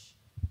rich.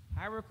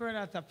 I work around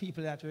a lot of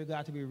people that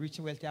regard to be rich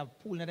and wealthy, have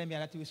pool in them,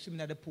 that to swim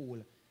in the pool.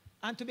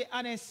 And to be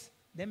honest,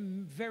 they're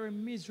very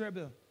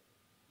miserable.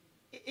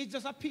 It's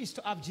just a piece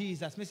to have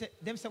Jesus.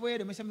 Them say,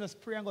 wait, I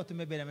just pray and go to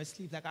my bed and I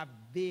sleep like a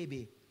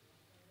baby.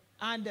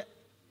 And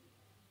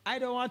I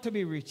don't want to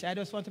be rich. I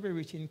just want to be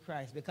rich in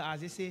Christ.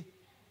 Because you see,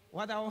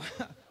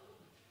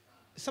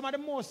 some of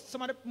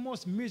the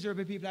most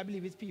miserable people, I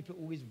believe, is people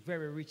who is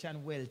very rich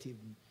and wealthy.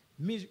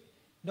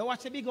 Now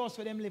watch the big house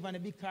for them live on the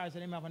big cars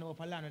and them have an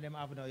open land and them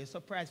have now. You're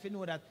surprised if you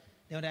know that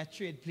they have that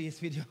trade place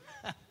with you.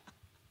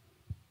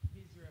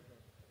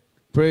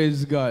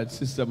 Praise God,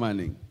 Sister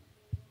Manning.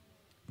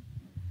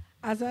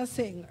 As I was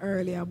saying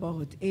earlier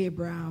about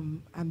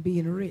Abraham and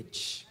being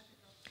rich,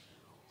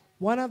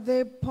 one of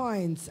the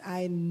points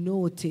I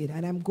noted,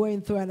 and I'm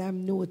going through and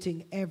I'm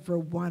noting every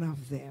one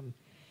of them.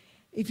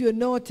 If you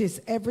notice,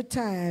 every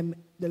time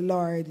the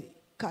Lord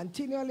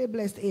continually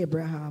blessed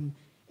Abraham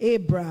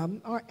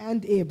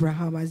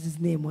as his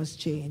name was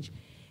changed,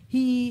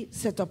 he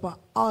set up an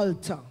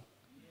altar.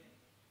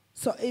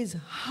 So his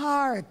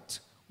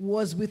heart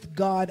was with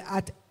God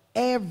at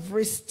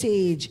every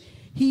stage.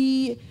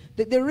 The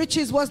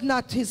riches was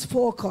not his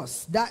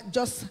focus. That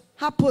just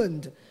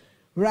happened,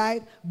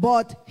 right?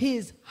 But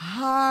his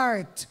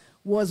heart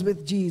was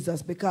with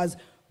Jesus, because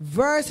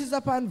verses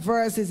upon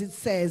verses it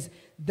says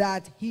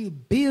that he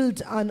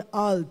built an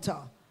altar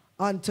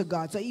unto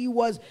God. So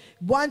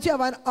once you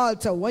have an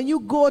altar, when you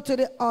go to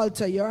the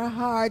altar, your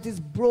heart is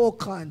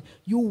broken.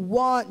 You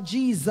want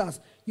Jesus.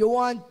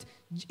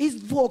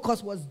 His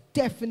focus was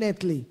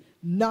definitely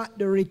not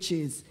the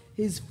riches.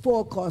 His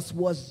focus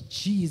was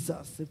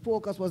Jesus. The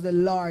focus was the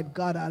Lord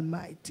God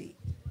Almighty.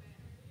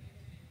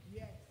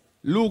 Yes.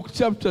 Luke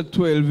chapter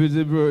 12 is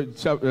the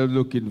chapter I'm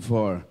looking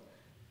for.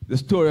 The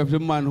story of the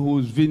man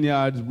whose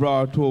vineyards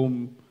brought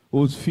home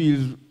whose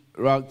fields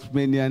rocked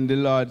many, and the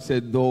Lord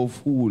said, thou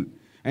fool.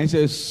 And he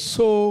says,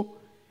 so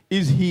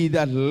is he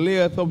that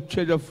layeth up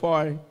treasure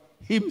for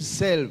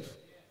himself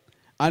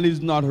and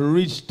is not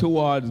rich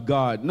towards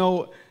God.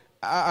 Now,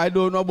 I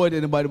don't know about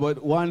anybody,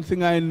 but one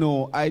thing I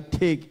know, I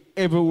take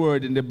every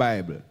word in the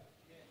Bible.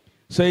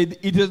 So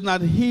it is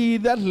not he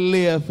that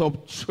layeth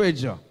up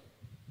treasure.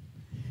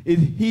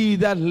 It's he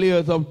that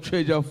layeth up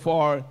treasure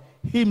for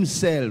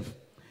himself.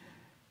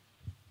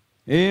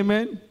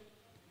 Amen.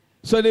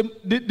 So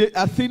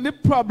I think the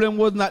problem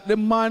was not the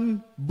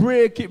man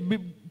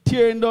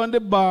tearing down the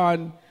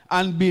barn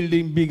and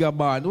building bigger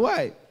barn.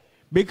 Why?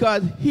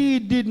 Because he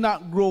did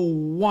not grow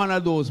one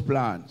of those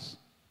plants.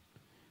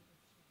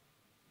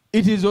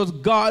 It is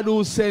just God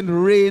who sent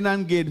rain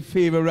and gave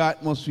favorable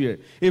atmosphere.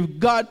 If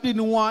God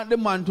didn't want the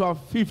man to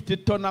have 50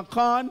 tons of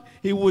corn,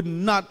 he would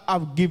not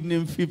have given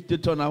him 50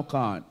 tons of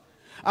corn.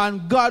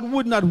 And God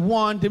would not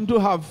want him to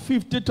have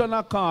 50 tons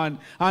of corn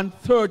and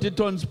 30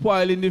 tons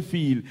spoil in the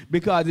field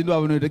because he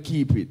don't have enough to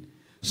keep it.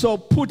 So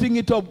putting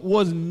it up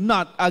was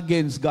not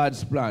against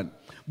God's plan.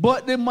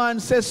 But the man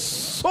says,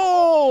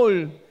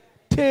 soul,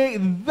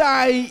 take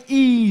thy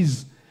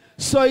ease.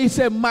 So he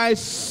said, my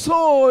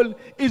soul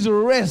is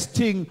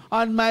resting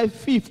on my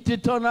 50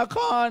 tons of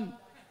corn.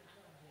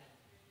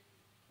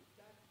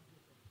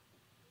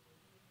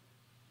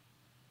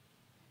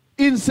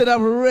 Instead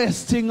of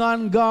resting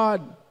on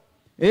God.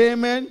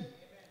 Amen. Amen.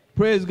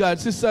 Praise God.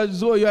 Sister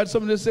Zoe, you had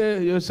something to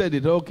say? You said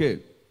it. Okay.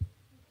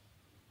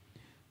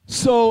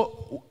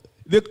 So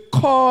the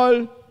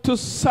call to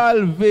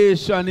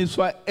salvation is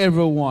for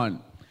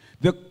everyone.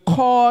 The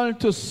call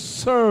to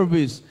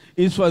service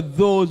is for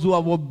those who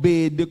have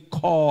obeyed the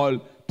call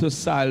to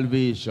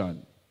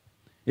salvation.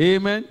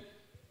 Amen.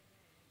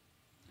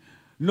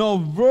 Now,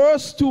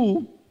 verse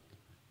 2,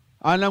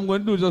 and I'm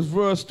going to do just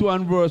verse 2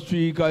 and verse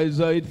 3 because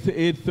it's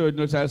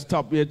 8:30, so I'll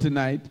stop here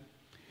tonight.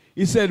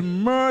 He said,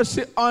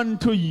 mercy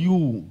unto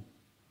you.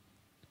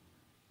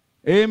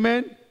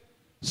 Amen.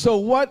 So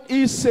what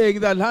he's saying,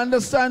 that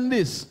understand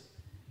this.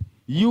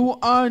 You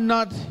are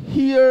not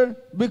here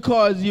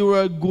because you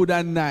were good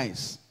and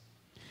nice.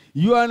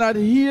 You are not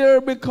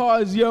here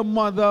because your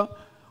mother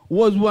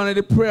was one of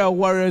the prayer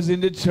warriors in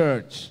the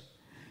church.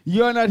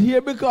 You are not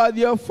here because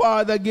your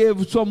father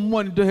gave some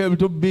money to help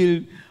to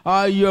build,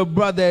 or your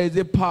brother is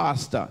a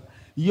pastor.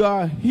 You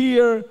are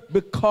here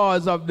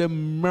because of the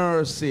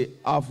mercy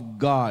of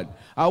God.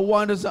 I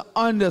want us to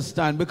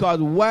understand, because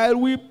while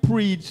we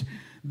preach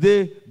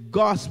the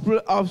gospel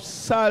of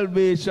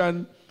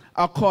salvation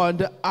according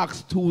to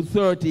Acts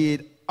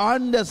 2:38,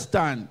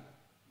 understand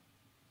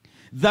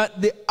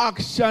that the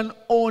action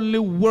only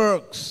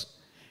works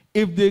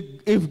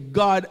if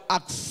God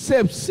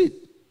accepts it.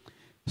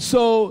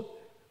 So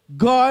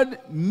God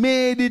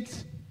made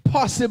it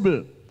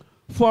possible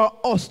for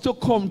us to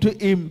come to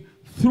him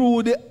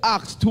through the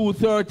Acts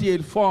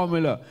 2:38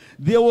 formula.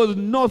 There was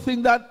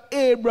nothing that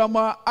Abraham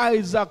or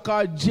Isaac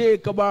or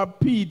Jacob or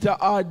Peter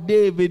or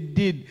David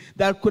did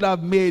that could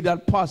have made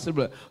that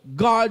possible.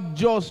 God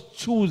just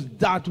chose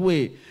that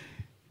way.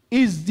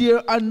 Is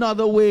there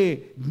another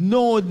way?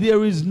 No,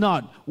 there is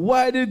not.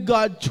 Why did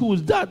God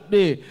choose that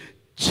day?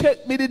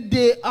 Check me the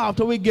day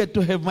after we get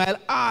to heaven. I'll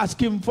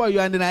ask him for you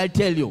and then I'll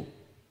tell you.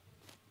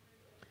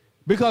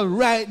 Because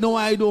right now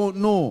I don't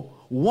know.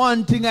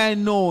 One thing I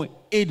know,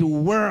 it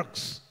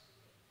works.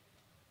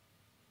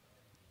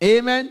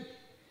 Amen?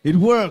 It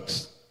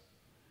works.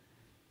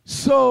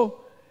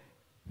 So,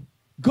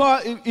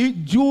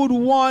 Jude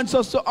wants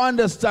us to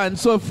understand.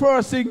 So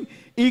first thing,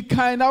 he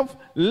kind of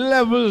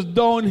levels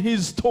down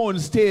his stone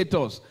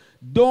status.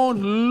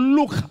 Don't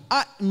look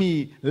at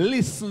me,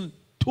 listen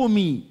to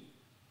me.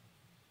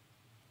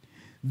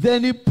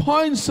 Then he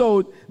points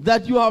out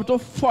that you have to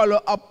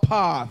follow a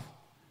path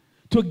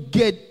to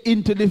get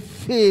into the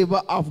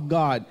favor of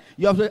God.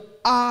 You have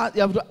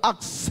to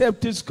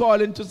accept his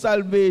calling to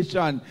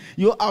salvation.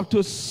 You have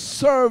to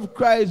serve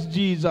Christ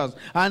Jesus.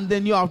 And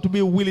then you have to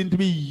be willing to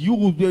be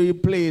used where he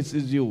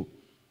places you.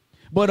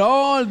 But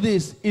all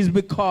this is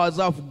because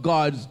of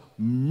God's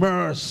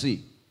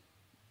mercy.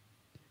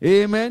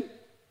 Amen.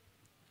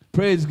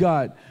 Praise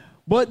God.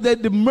 But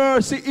then the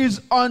mercy is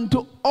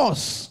unto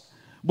us.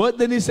 But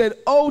then he said,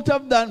 out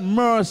of that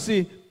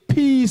mercy,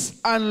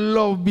 peace and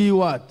love be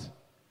what?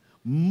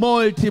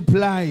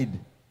 Multiplied.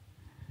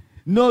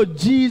 No,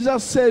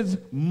 Jesus says,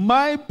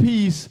 my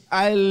peace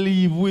I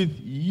leave with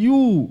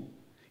you.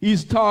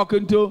 He's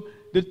talking to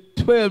the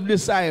 12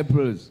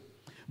 disciples.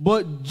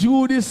 But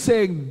Jude is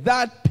saying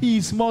that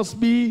peace must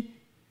be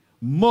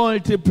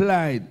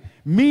multiplied.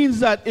 Means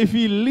that if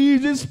he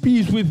leaves his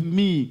peace with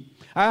me,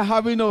 I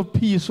have enough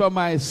peace for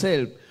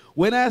myself.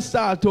 When I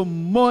start to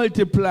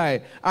multiply,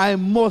 I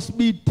must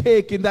be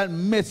taking that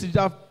message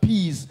of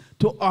peace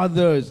to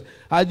others.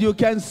 As you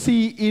can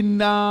see in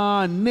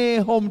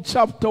Nahum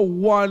chapter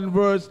 1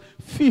 verse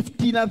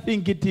 15, I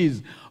think it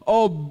is.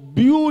 Oh,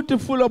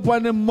 beautiful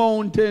upon the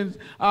mountains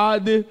are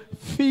the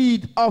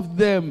feet of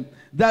them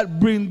that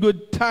bring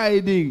good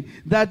tidings,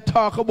 that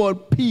talk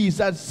about peace,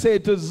 that say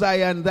to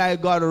Zion, thy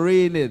God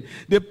reigneth.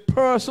 The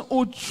person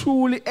who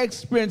truly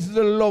experiences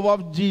the love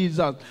of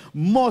Jesus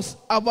must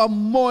have a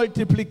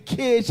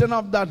multiplication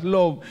of that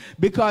love,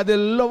 because the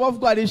love of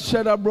God is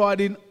shed abroad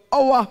in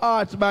our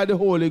hearts by the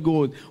Holy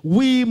Ghost.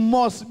 We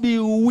must be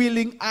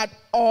willing at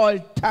all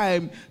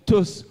times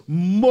to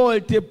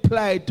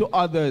multiply to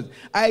others.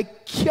 I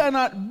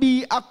cannot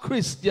be a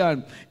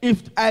Christian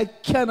if I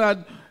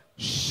cannot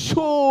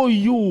show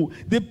you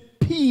the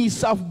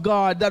peace of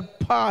God that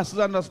passes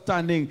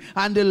understanding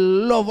and the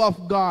love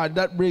of God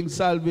that brings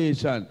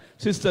salvation.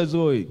 Sister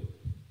Zoe.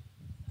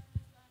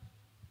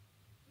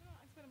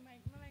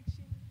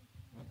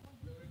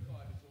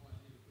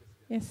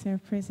 Yes, sir.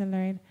 Praise the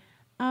Lord.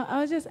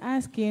 I was just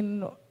asking,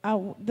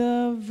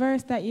 the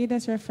verse that you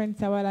just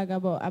referenced a while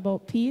ago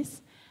about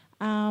peace,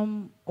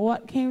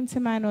 what came to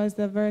mind was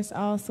the verse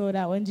also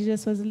that when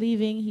Jesus was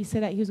leaving, he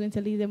said that he was going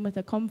to leave them with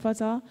a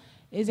comforter.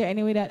 Is there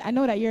any way that, I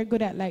know that you're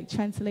good at like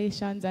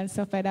translations and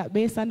stuff like that,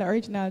 based on the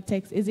original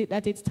text, is it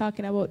that it's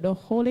talking about the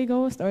Holy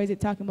Ghost, or is it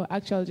talking about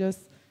actual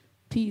just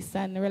peace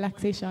and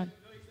relaxation?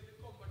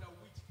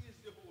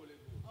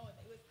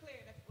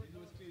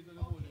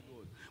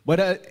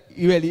 But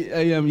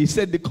he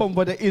said the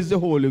Comforter is the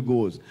Holy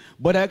Ghost.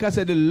 But like I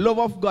said, the love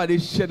of God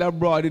is shed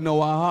abroad in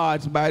our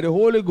hearts by the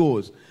Holy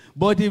Ghost.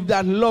 But if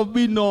that love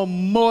be not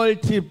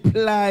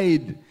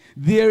multiplied,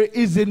 there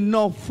is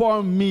enough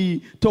for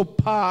me to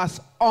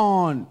pass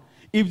on.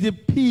 If the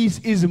peace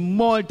is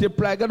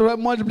multiplied, that's what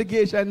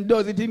multiplication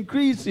does, it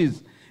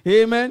increases.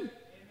 Amen? Amen.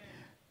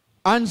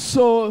 And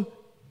so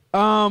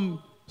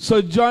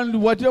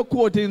John, what you're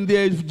quoting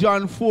there is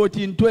John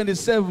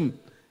 14:27.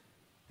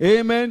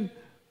 Amen?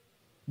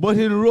 But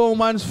in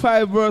Romans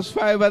 5 verse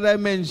 5, as I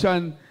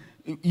mentioned,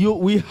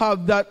 we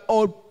have that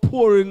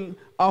outpouring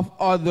of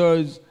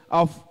others,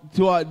 so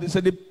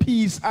the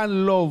peace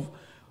and love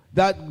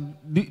that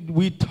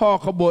we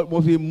talk about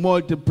must be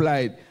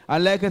multiplied.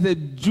 And like I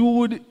said,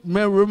 Jude,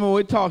 remember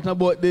we're talking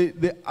about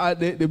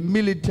the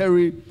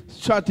military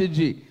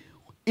strategy.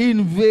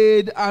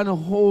 Invade and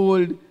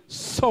hold,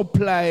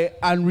 supply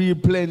and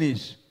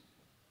replenish.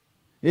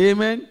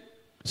 Amen?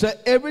 So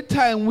every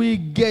time we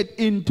get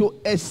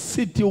into a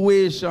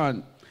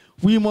situation,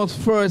 we must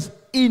first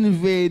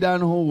invade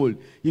and hold.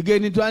 You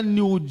get into a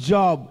new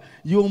job,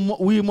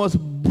 we must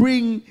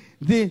bring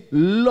the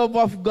love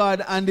of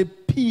God and the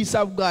peace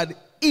of God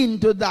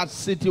into that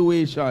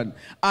situation.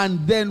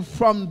 And then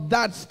from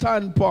that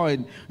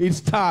standpoint, it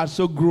starts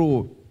to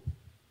grow.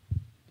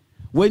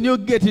 When you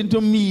get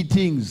into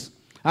meetings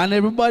and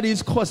everybody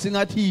is cussing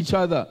at each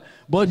other,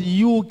 but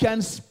you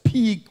can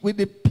speak with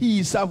the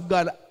peace of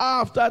God.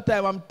 After a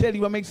time, I'm telling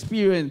you from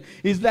experience,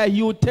 it's like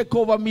you take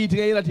over a meeting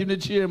and you're not even the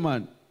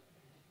chairman.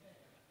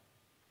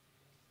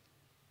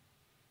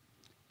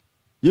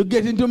 You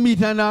get into a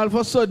meeting and all of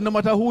a sudden, no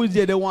matter who is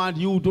there, they want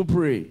you to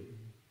pray.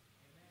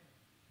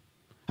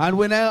 And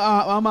when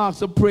I'm asked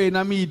to pray in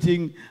a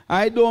meeting,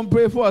 I don't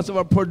pray for us to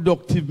have a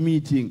productive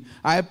meeting.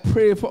 I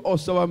pray for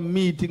us to have a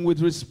meeting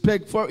with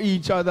respect for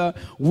each other,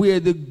 where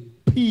the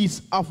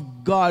peace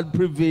of God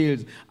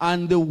prevails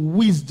and the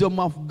wisdom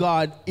of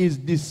God is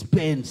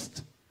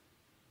dispensed.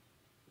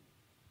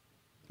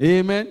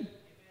 Amen? Amen.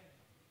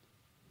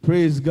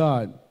 Praise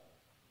God.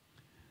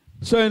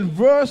 So in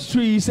verse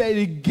 3, he said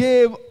he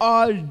gave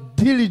all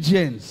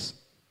diligence.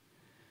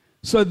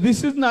 So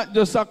this is not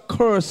just a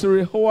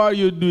cursory, how are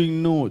you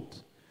doing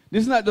note.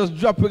 This is not just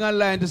dropping a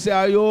line to say,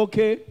 are you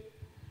okay?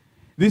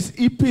 This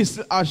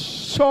epistle, as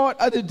short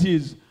as it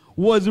is,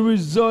 was a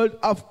result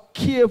of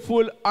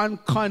careful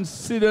and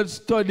considered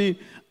study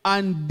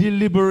and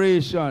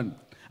deliberation.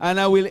 And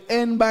I will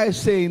end by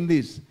saying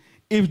this.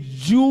 If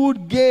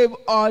Jude gave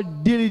our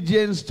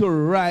diligence to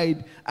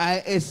write, I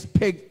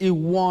expect he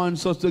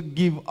wants us to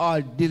give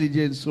our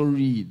diligence to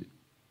read.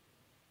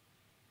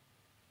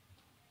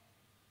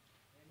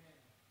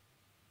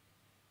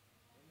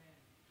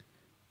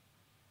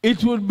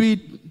 It would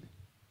be,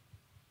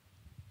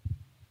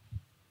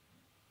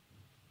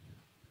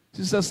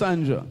 Sister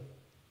Sandra,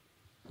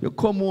 you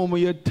come home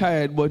and you're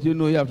tired, but you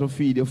know you have to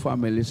feed your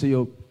family. So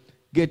you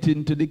get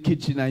into the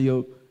kitchen and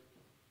you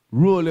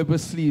roll up your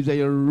sleeves and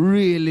you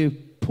really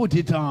put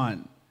it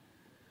on.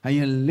 And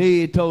you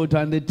lay it out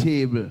on the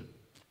table.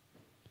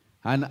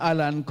 And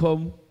Alan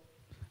come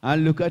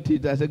and look at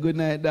it. I say, good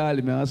night,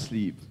 darling, I'm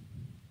asleep.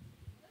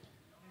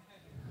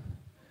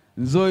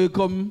 And Zoe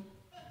come.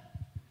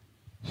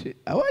 She,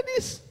 what is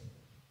this?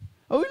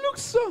 How it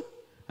looks so?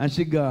 And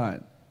she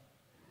gone.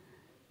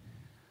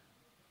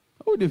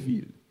 How would you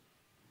feel?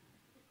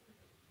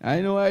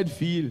 I know how I'd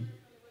feel.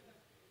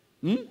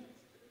 You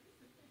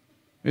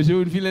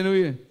wouldn't feel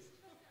anyway.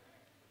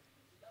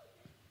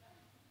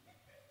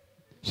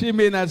 She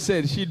may not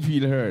say she'd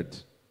feel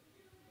hurt.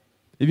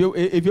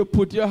 If you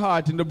put your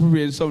heart in the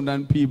prayer,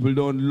 sometimes people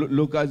don't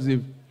look as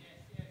if.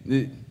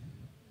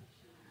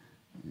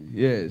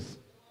 Yes.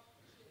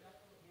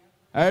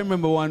 I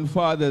remember one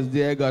Father's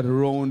Day I got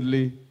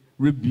roundly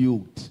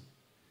rebuked.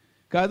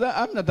 Because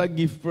I'm not a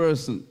gift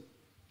person.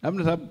 I'm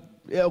not an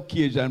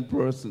occasion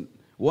person.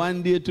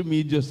 one day to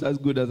me just as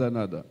good as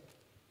another.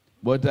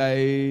 But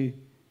I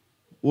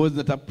was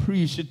not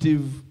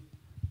appreciative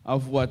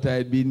of what I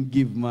had been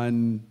given,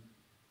 and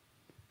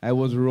I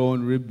was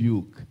around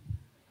rebuke,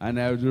 and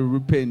I was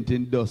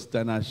repenting dust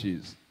and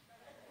ashes.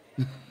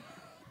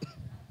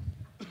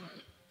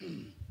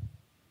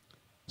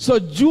 So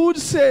Jude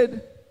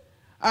said,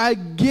 I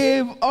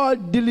gave all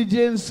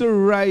diligence to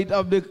write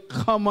of the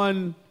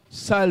common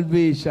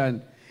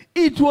salvation.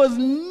 It was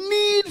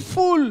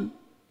needful.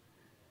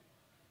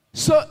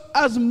 So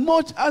as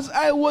much as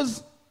I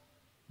was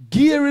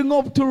gearing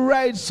up to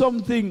write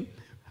something,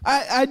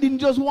 I didn't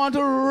just want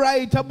to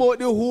write about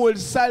the whole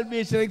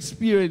salvation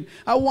experience.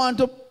 I want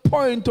to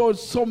point out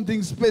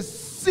something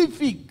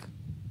specific.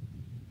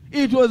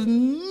 It was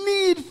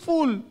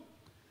needful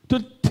to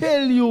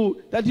tell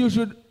you that you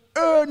should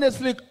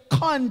earnestly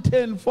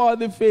contend for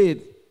the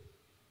faith.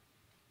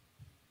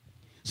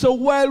 So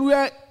while we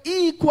are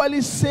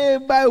equally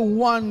saved by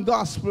one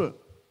gospel,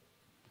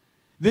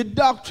 the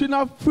doctrine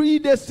of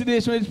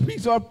predestination, which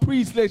speaks of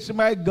pre-selection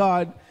by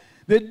God,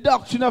 the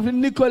doctrine of the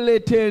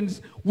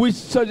Nicolaitans, which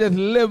suggests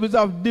levels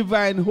of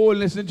divine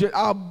holiness in church,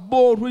 are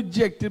both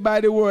rejected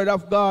by the word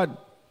of God.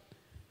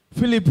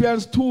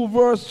 Philippians 2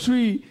 verse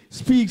 3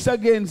 speaks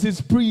against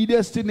this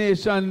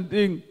predestination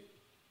thing.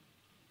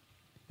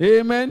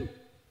 Amen.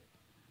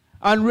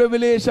 And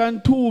Revelation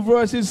 2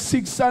 verses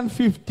 6 and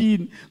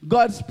 15,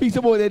 God speaks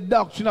about the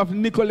doctrine of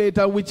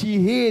Nicolaitans, which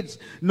he hates.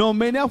 Now,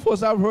 many of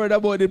us have heard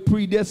about the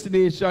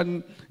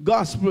predestination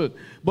gospel.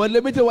 But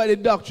let me tell you what the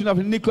doctrine of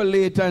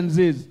Nicolaitans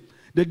is.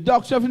 The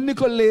doctrine of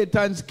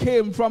Nicolaitans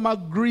came from a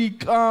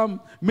Greek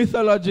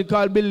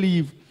mythological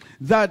belief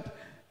that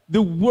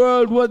the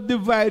world was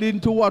divided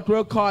into what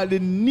were called the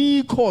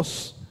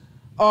Nikos,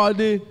 or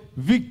the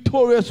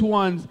victorious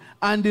ones,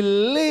 and the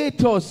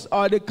Latos,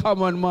 or the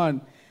common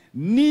man.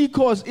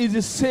 Nikos is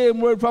the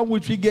same word from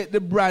which we get the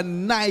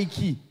brand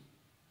Nike.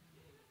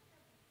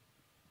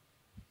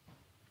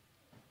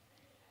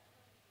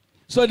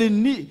 So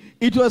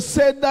it was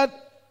said that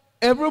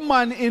every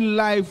man in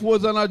life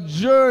was on a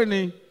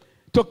journey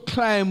to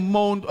climb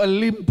Mount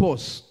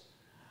Olympus.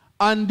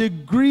 And the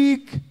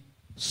Greek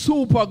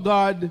super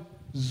god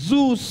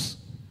Zeus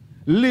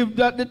lived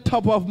at the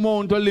top of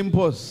Mount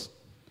Olympus.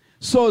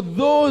 So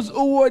those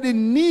who were the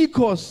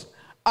Nikos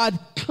had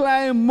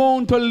climbed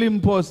Mount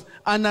Olympus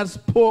and had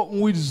spoken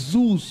with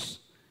Zeus.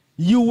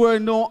 You were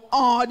no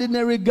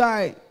ordinary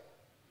guy.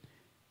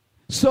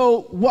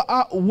 So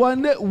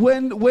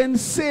when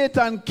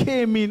Satan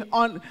came in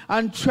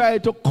and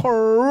tried to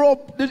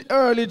corrupt the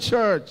early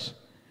church,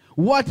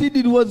 what he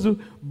did was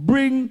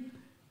bring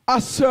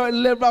a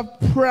certain level of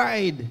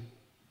pride.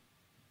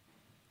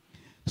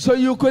 So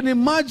you can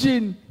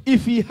imagine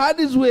if he had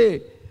his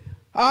way,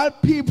 all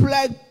people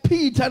like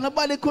Peter,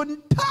 nobody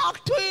couldn't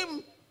talk to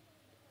him.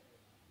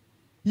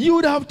 You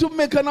would have to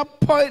make an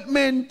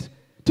appointment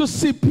to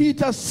see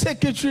Peter's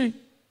secretary,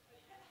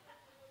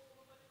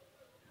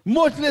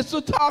 much less to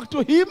talk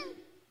to him,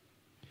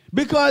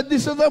 because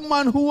this is a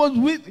man who was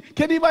with,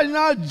 can you imagine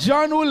how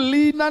John will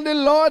lean on the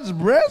Lord's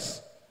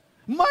breast?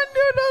 Man,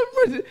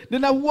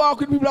 then I walk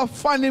with people that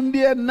find him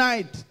day and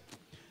night.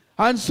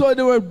 And so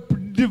they were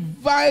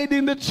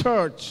dividing the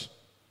church.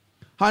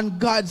 And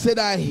God said,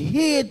 I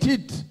hate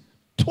it.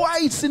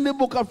 Twice in the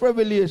book of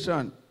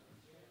Revelation.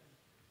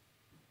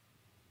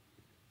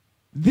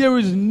 There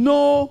is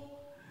no,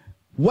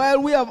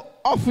 while we have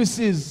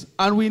offices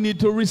and we need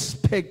to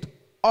respect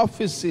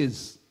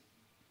offices,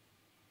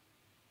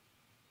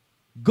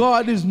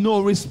 God is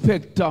no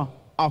respecter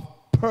of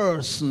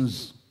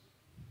persons.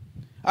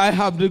 I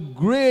have the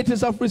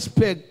greatest of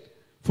respect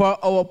for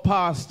our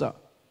pastor,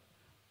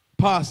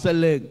 Pastor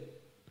Leg.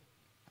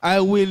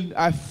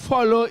 I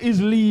follow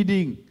his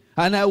leading,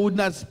 and I would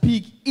not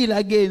speak ill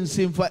against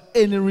him for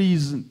any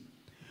reason.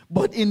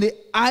 But in the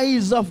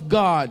eyes of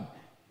God,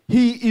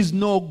 he is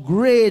no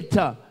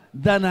greater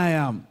than I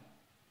am.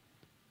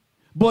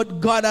 But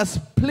God has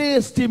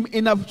placed him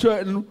in a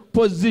certain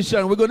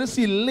position. We're going to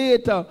see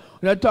later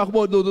when I talk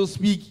about those who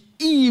speak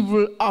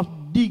evil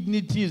of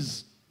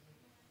dignities,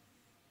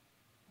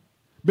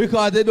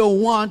 because they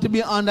don't want to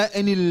be under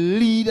any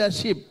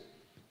leadership.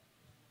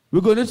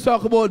 We're going to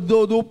talk about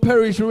those who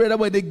perish. We read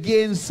about the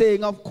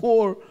gainsaying of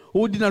Korah,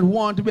 who did not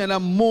want to be under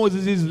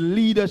Moses'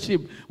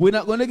 leadership. We're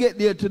not going to get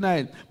there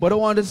tonight. But I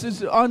want us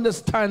to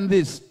understand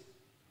this,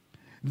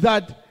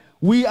 that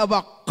we have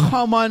a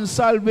common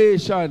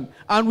salvation.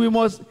 And we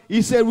must,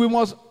 he said, we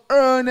must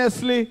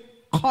earnestly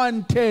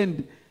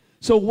contend.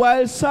 So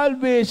while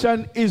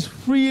salvation is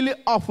freely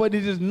offered,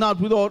 it is not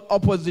without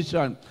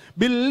opposition.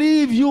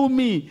 Believe you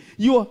me,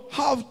 you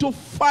have to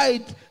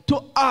fight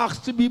to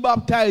ask to be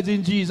baptized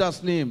in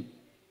Jesus' name.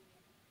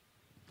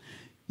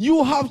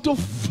 You have to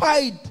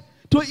fight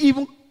to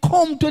even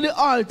come to the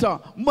altar,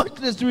 much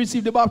less to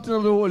receive the baptism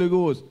of the Holy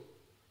Ghost.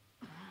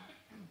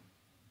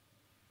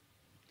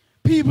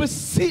 People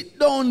sit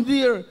down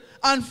there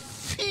and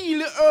feel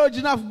the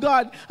urging of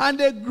God, and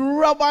they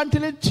grab onto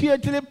the chair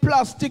till the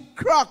plastic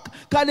crack.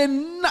 Can they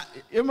not?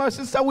 You remember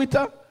Sister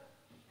Witter?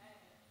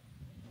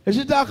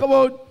 She talk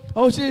about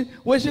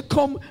when she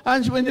come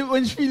and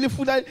when she feel the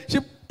foot, she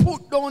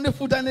put down the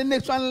foot and the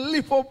next one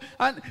lift up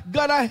and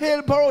God a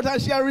help her out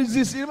and she a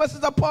resist. You know,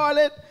 Sister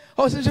Paulette,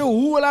 how she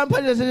hold on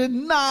and she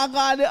knock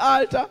on the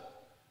altar.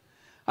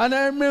 And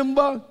I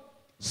remember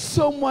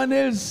someone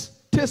else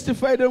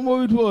testified on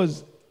what it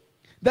was.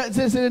 That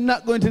says they're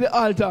not going to the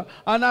altar.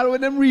 And all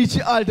when them reach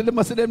the altar, they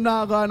must say them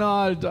not going to the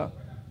altar.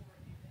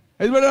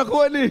 Is what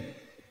Courtney?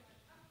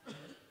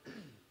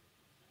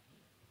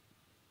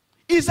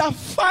 It's a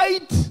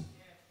fight.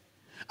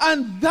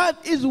 And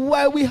that is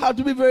why we have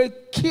to be very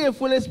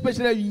careful,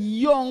 especially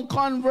young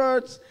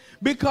converts,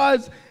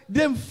 because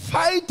them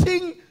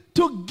fighting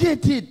to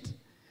get it.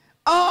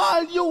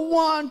 All you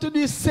want to do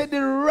is say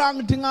the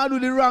wrong thing or do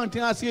the wrong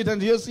thing and say it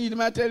until you see them.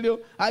 I tell you,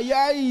 you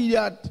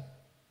idiot.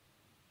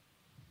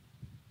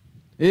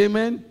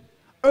 Amen.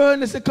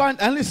 Earnestly count.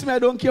 And listen, I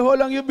don't care how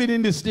long you've been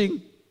in this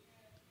thing.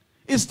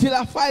 It's still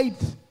a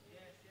fight.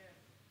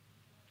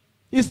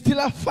 It's still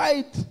a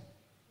fight.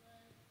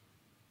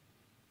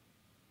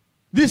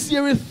 This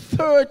year is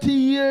 30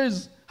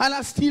 years and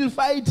I'm still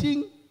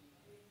fighting.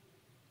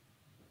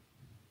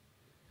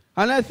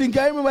 And I think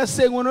I remember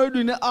saying when we were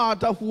doing the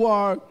art of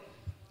war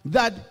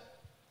that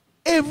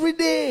every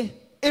day,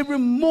 every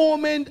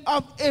moment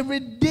of every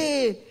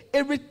day,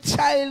 every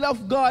child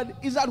of God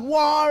is at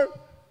war.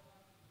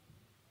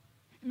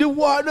 The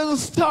war doesn't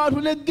start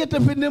when they get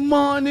up in the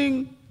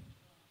morning.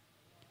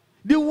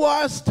 The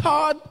war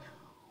starts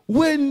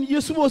when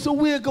you're supposed to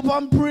wake up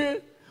and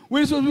pray. When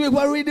you're supposed to wake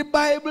up and read the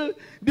Bible.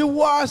 The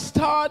war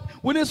starts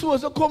when you're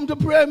supposed to come to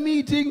prayer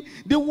meeting.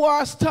 The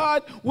war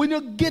starts when you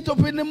get up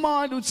in the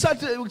morning,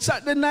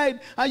 Saturday night,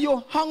 and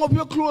you hang up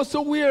your clothes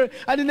to wear,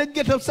 and then you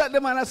get up Saturday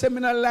morning and say, I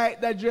don't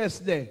like that dress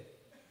there.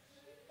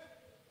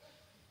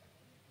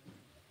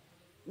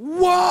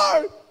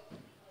 War!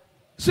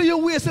 So you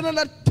waste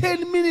another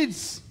 10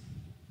 minutes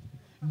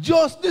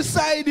just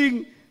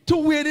deciding to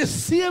wear the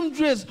same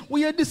dress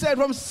when you decide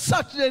from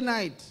Saturday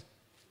night.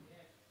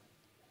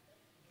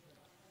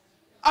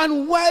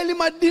 And while he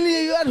might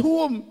delay you at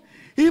home,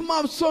 he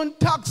might some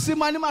taxi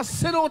man, he might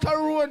send out a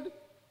road.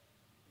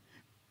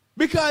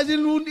 Because he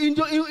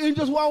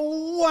just want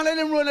one of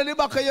them run at the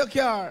back of your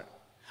car.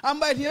 And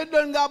by the time you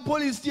done got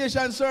police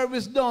station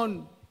service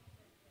done.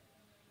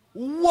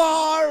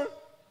 War.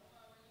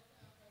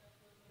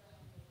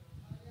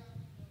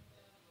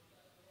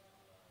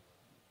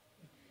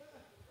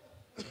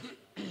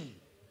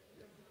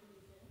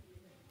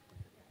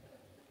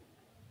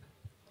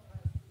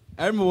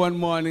 I remember one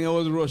morning I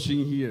was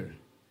rushing here.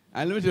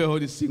 And let me tell you how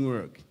this thing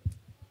works.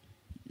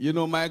 You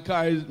know, my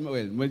car is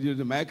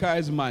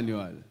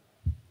manual.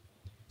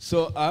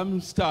 So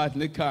I'm starting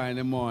the car in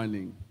the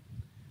morning.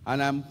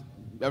 And I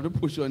have to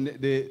push on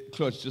the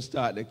clutch to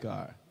start the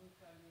car.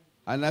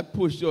 And I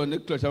pushed on the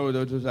clutch,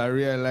 I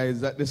realized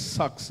that the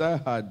socks I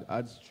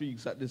had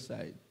streaks at the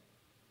side.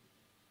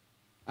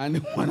 And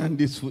the one on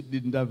this foot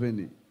didn't have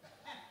any.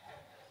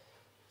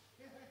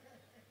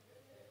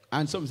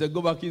 And some said,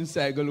 go back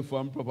inside, go look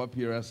for a proper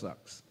pair of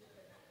socks.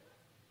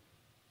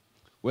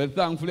 Well,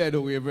 thankfully, I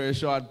don't wear very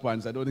short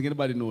pants. I don't think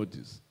anybody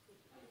noticed.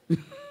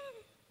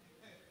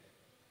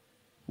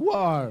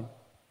 War.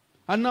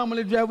 I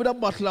normally drive with a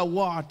bottle of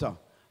water.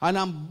 And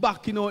I'm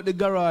backing out the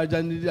garage,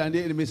 and the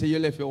enemy say, you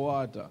left your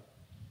water.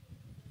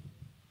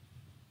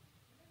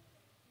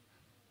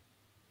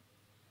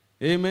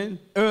 Amen.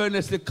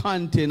 Earnestly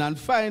contain. And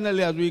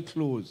finally, as we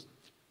close,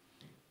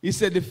 he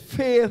said, the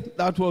faith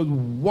that was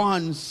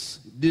once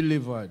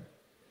delivered.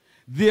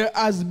 There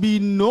has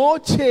been no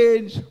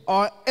change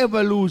or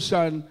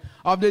evolution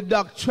of the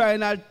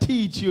doctrinal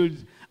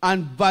teachings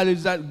and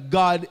values that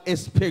God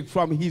expects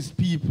from his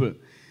people.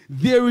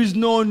 There is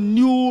no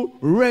new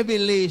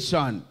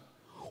revelation.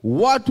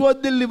 What was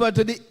delivered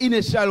to the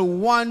initial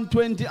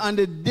 120 on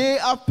the day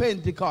of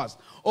Pentecost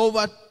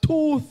over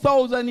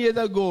 2,000 years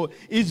ago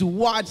is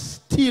what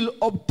still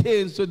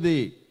obtains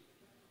today.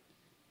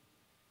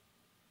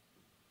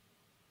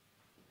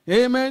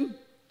 Amen.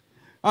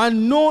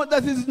 And note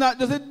that it is not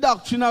just a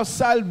doctrine of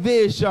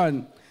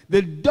salvation.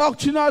 The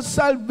doctrine of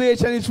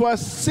salvation is for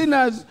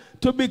sinners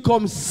to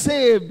become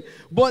saved,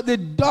 but the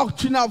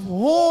doctrine of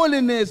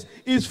holiness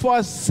is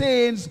for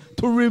saints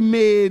to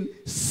remain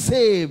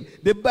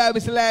saved. The Bible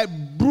says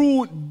like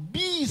brute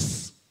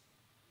beasts,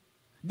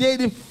 they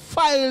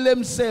defile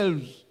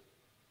themselves.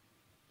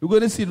 We're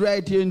going to see it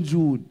right here in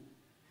Jude.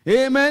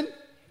 Amen?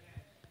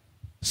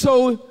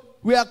 So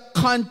we are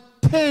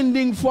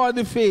contending for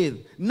the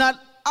faith, not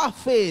a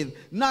faith,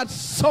 not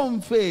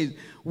some faith.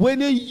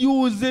 When you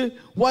use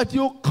what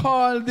you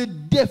call the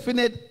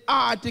definite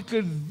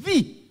article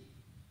the,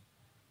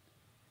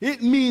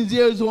 it means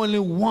there is only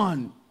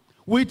one.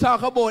 We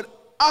talk about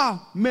a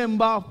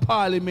member of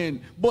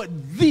parliament, but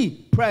the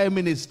prime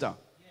minister.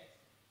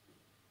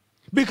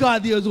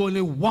 Because there is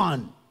only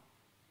one.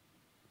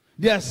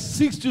 There are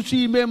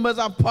 63 members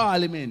of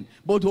parliament,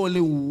 but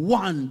only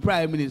one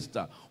prime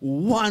minister,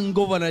 one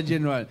governor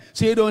general.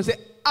 So you don't say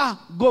a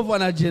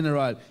governor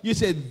general, you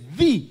say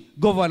the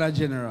governor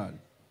general.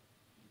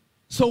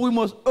 So we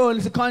must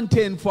earnestly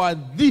contend for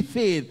the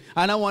faith.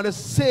 And I want to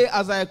say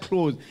as I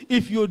close,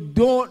 if you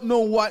don't know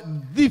what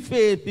the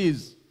faith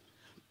is,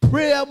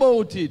 pray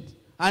about it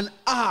and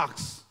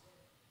ask.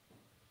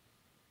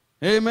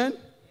 Amen?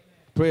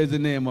 Praise the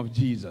name of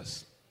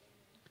Jesus.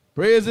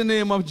 Praise the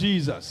name of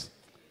Jesus.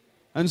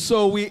 And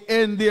so we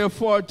end there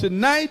for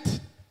tonight.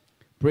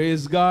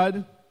 Praise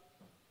God.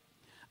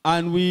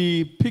 And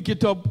we pick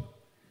it up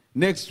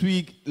next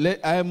week.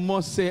 I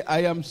must say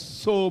I am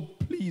so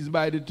pleased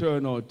by the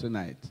turnout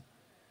tonight.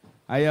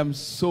 I am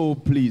so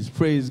pleased.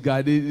 Praise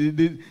God.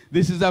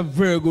 This is a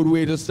very good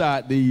way to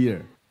start the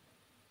year.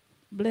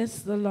 Bless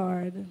the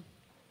Lord.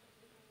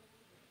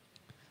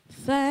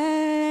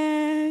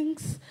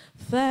 Thanks,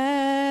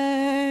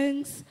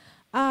 thanks.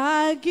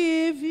 I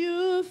give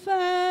you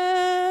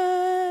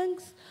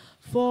thanks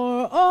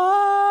for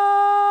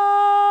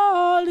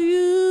all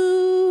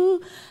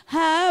you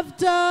have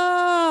done.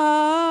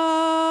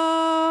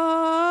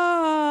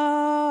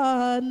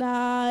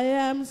 I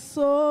am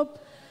so,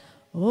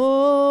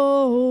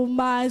 oh,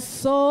 my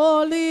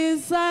soul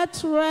is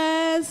at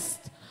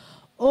rest.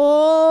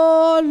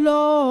 Oh,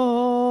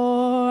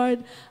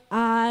 Lord,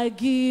 I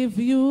give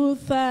you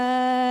thanks.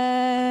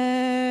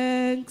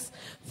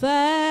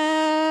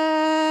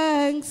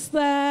 Thanks,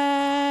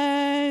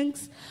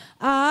 thanks.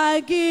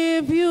 I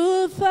give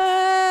you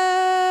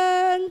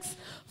thanks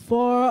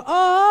for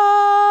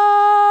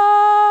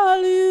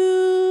all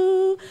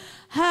you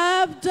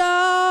have done.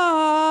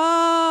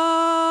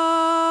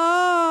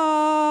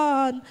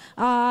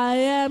 I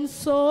am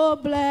so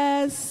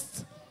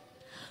blessed.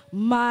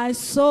 My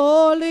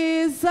soul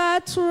is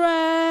at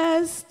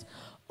rest.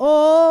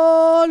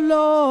 Oh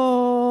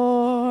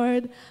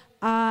Lord,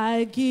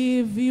 I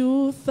give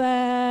you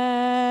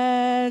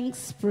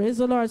thanks. Praise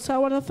the Lord. So I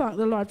want to thank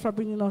the Lord for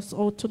bringing us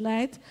out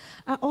tonight.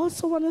 I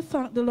also want to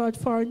thank the Lord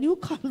for our new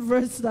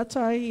converts that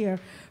are here.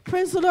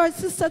 Praise the Lord,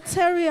 Sister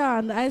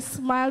Terrian. I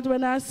smiled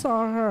when I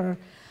saw her.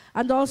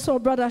 And also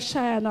Brother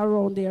Cheyenne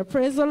around there.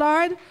 Praise the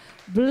Lord.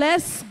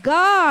 Bless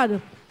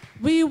God.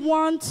 We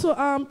want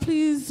to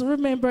please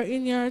remember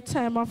in your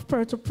time of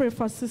prayer to pray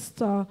for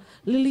Sister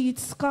Lilith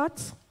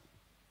Scott.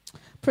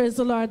 Praise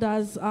the Lord,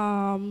 as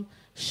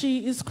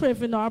she is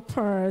craving our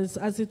prayers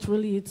as it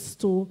relates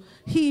to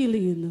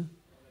healing.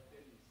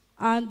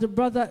 And the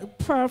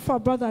prayer for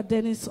Brother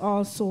Dennis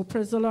also.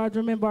 Praise the Lord.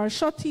 Remember our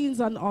shut-ins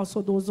and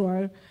also those who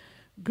are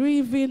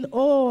grieving.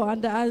 Oh,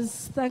 and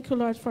thank you,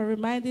 Lord, for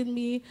reminding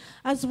me.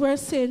 As we're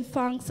saying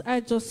thanks, I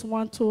just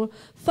want to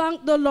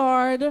thank the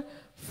Lord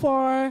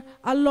for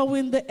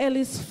allowing the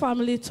Ellis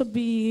family to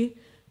be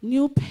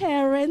new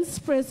parents.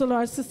 Praise the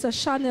Lord, Sister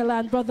Chanel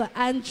and Brother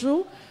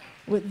Andrew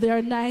with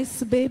their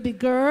nice baby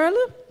girl.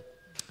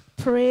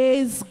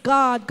 Praise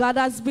God. God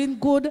has been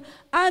good.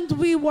 And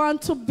we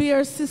want to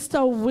bear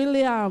Sister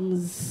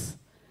Williams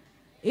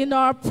in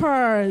our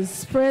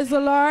prayers. Praise the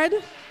Lord.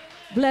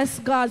 Bless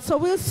God. So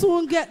we'll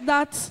soon get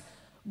that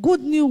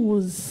good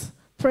news.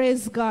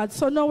 Praise God.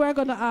 So now we're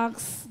going to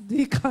ask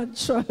Deacon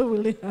Troy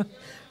Williams.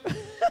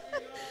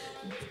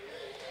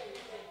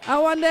 I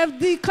wonder if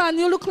Deacon,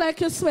 you look like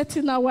you're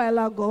sweating a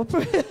while ago.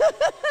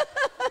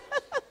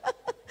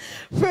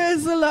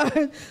 Praise the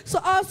Lord. So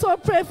also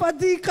pray for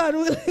Deacon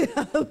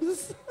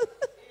Williams.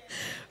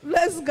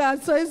 Bless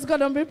God. So he's going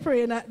to be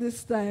praying at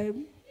this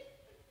time.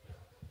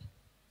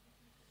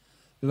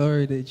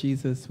 Lord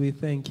Jesus, we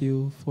thank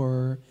you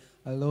for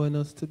allowing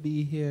us to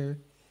be here.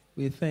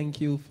 We thank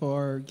you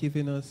for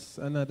giving us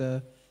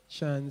another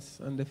chance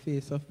on the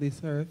face of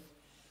this earth.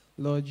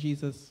 Lord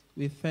Jesus,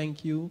 we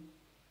thank you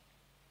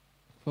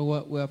for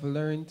what we have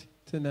learned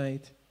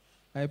tonight.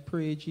 I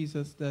pray,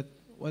 Jesus, that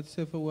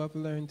whatsoever we have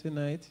learned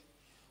tonight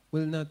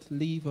will not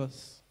leave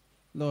us.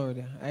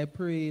 Lord, I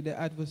pray the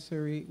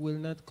adversary will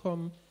not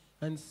come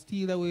and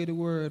steal away the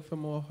word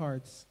from our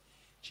hearts.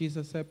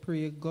 Jesus, I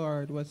pray,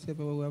 guard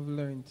whatsoever we have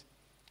learned,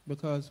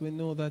 because we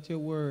know that your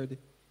word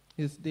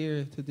is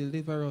there to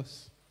deliver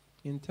us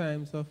in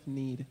times of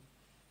need.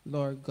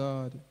 Lord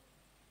God,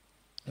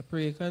 I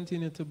pray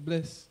continue to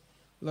bless,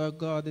 Lord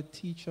God, the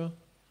teacher.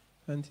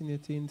 Continue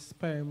to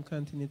inspire him,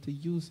 continue to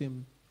use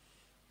him.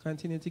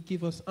 Continue to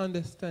give us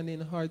understanding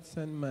hearts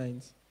and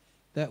minds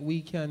that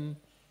we can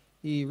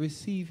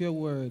receive your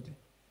word,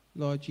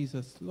 Lord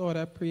Jesus. Lord,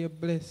 I pray you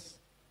bless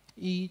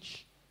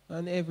each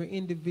and every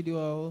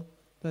individual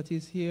that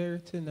is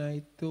here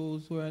tonight,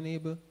 those who are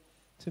unable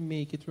to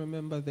make it,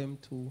 remember them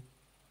too.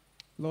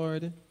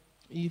 Lord,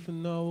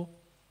 even now,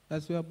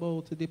 as we are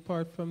about to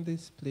depart from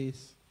this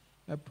place,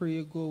 I pray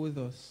you go with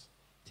us.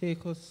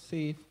 Take us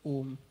safe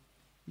home.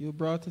 You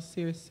brought us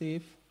here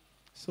safe,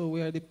 so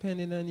we are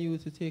depending on you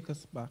to take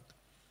us back.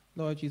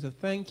 Lord Jesus,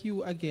 thank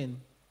you again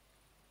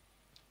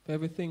for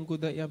everything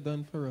good that you have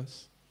done for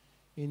us.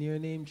 In your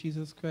name,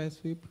 Jesus Christ,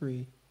 we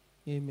pray.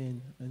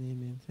 Amen and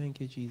amen. Thank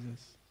you,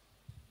 Jesus.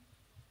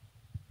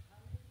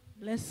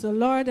 Bless the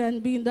Lord.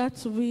 And being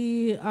that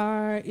we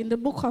are in the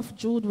book of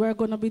Jude, we're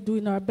going to be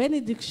doing our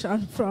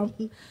benediction from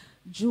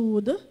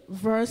Jude,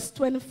 verse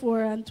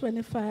 24 and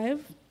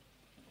 25.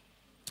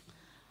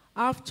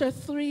 After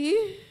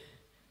 3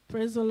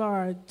 Praise the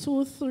Lord.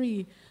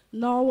 2:3.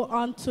 Now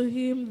unto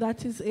him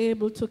that is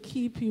able to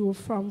keep you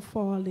from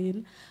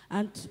falling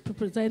and to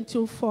present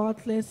you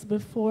faultless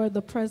before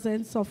the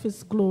presence of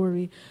his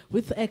glory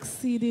with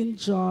exceeding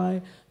joy,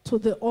 to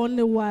the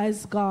only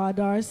wise God,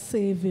 our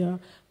Savior,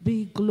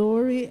 be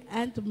glory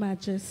and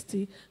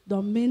majesty,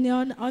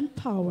 dominion and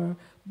power,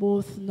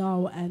 both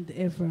now and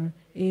ever.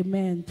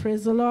 Amen.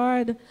 Praise the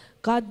Lord.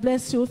 God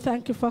bless you.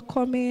 Thank you for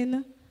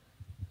coming.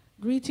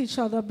 Greet each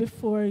other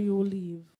before you leave.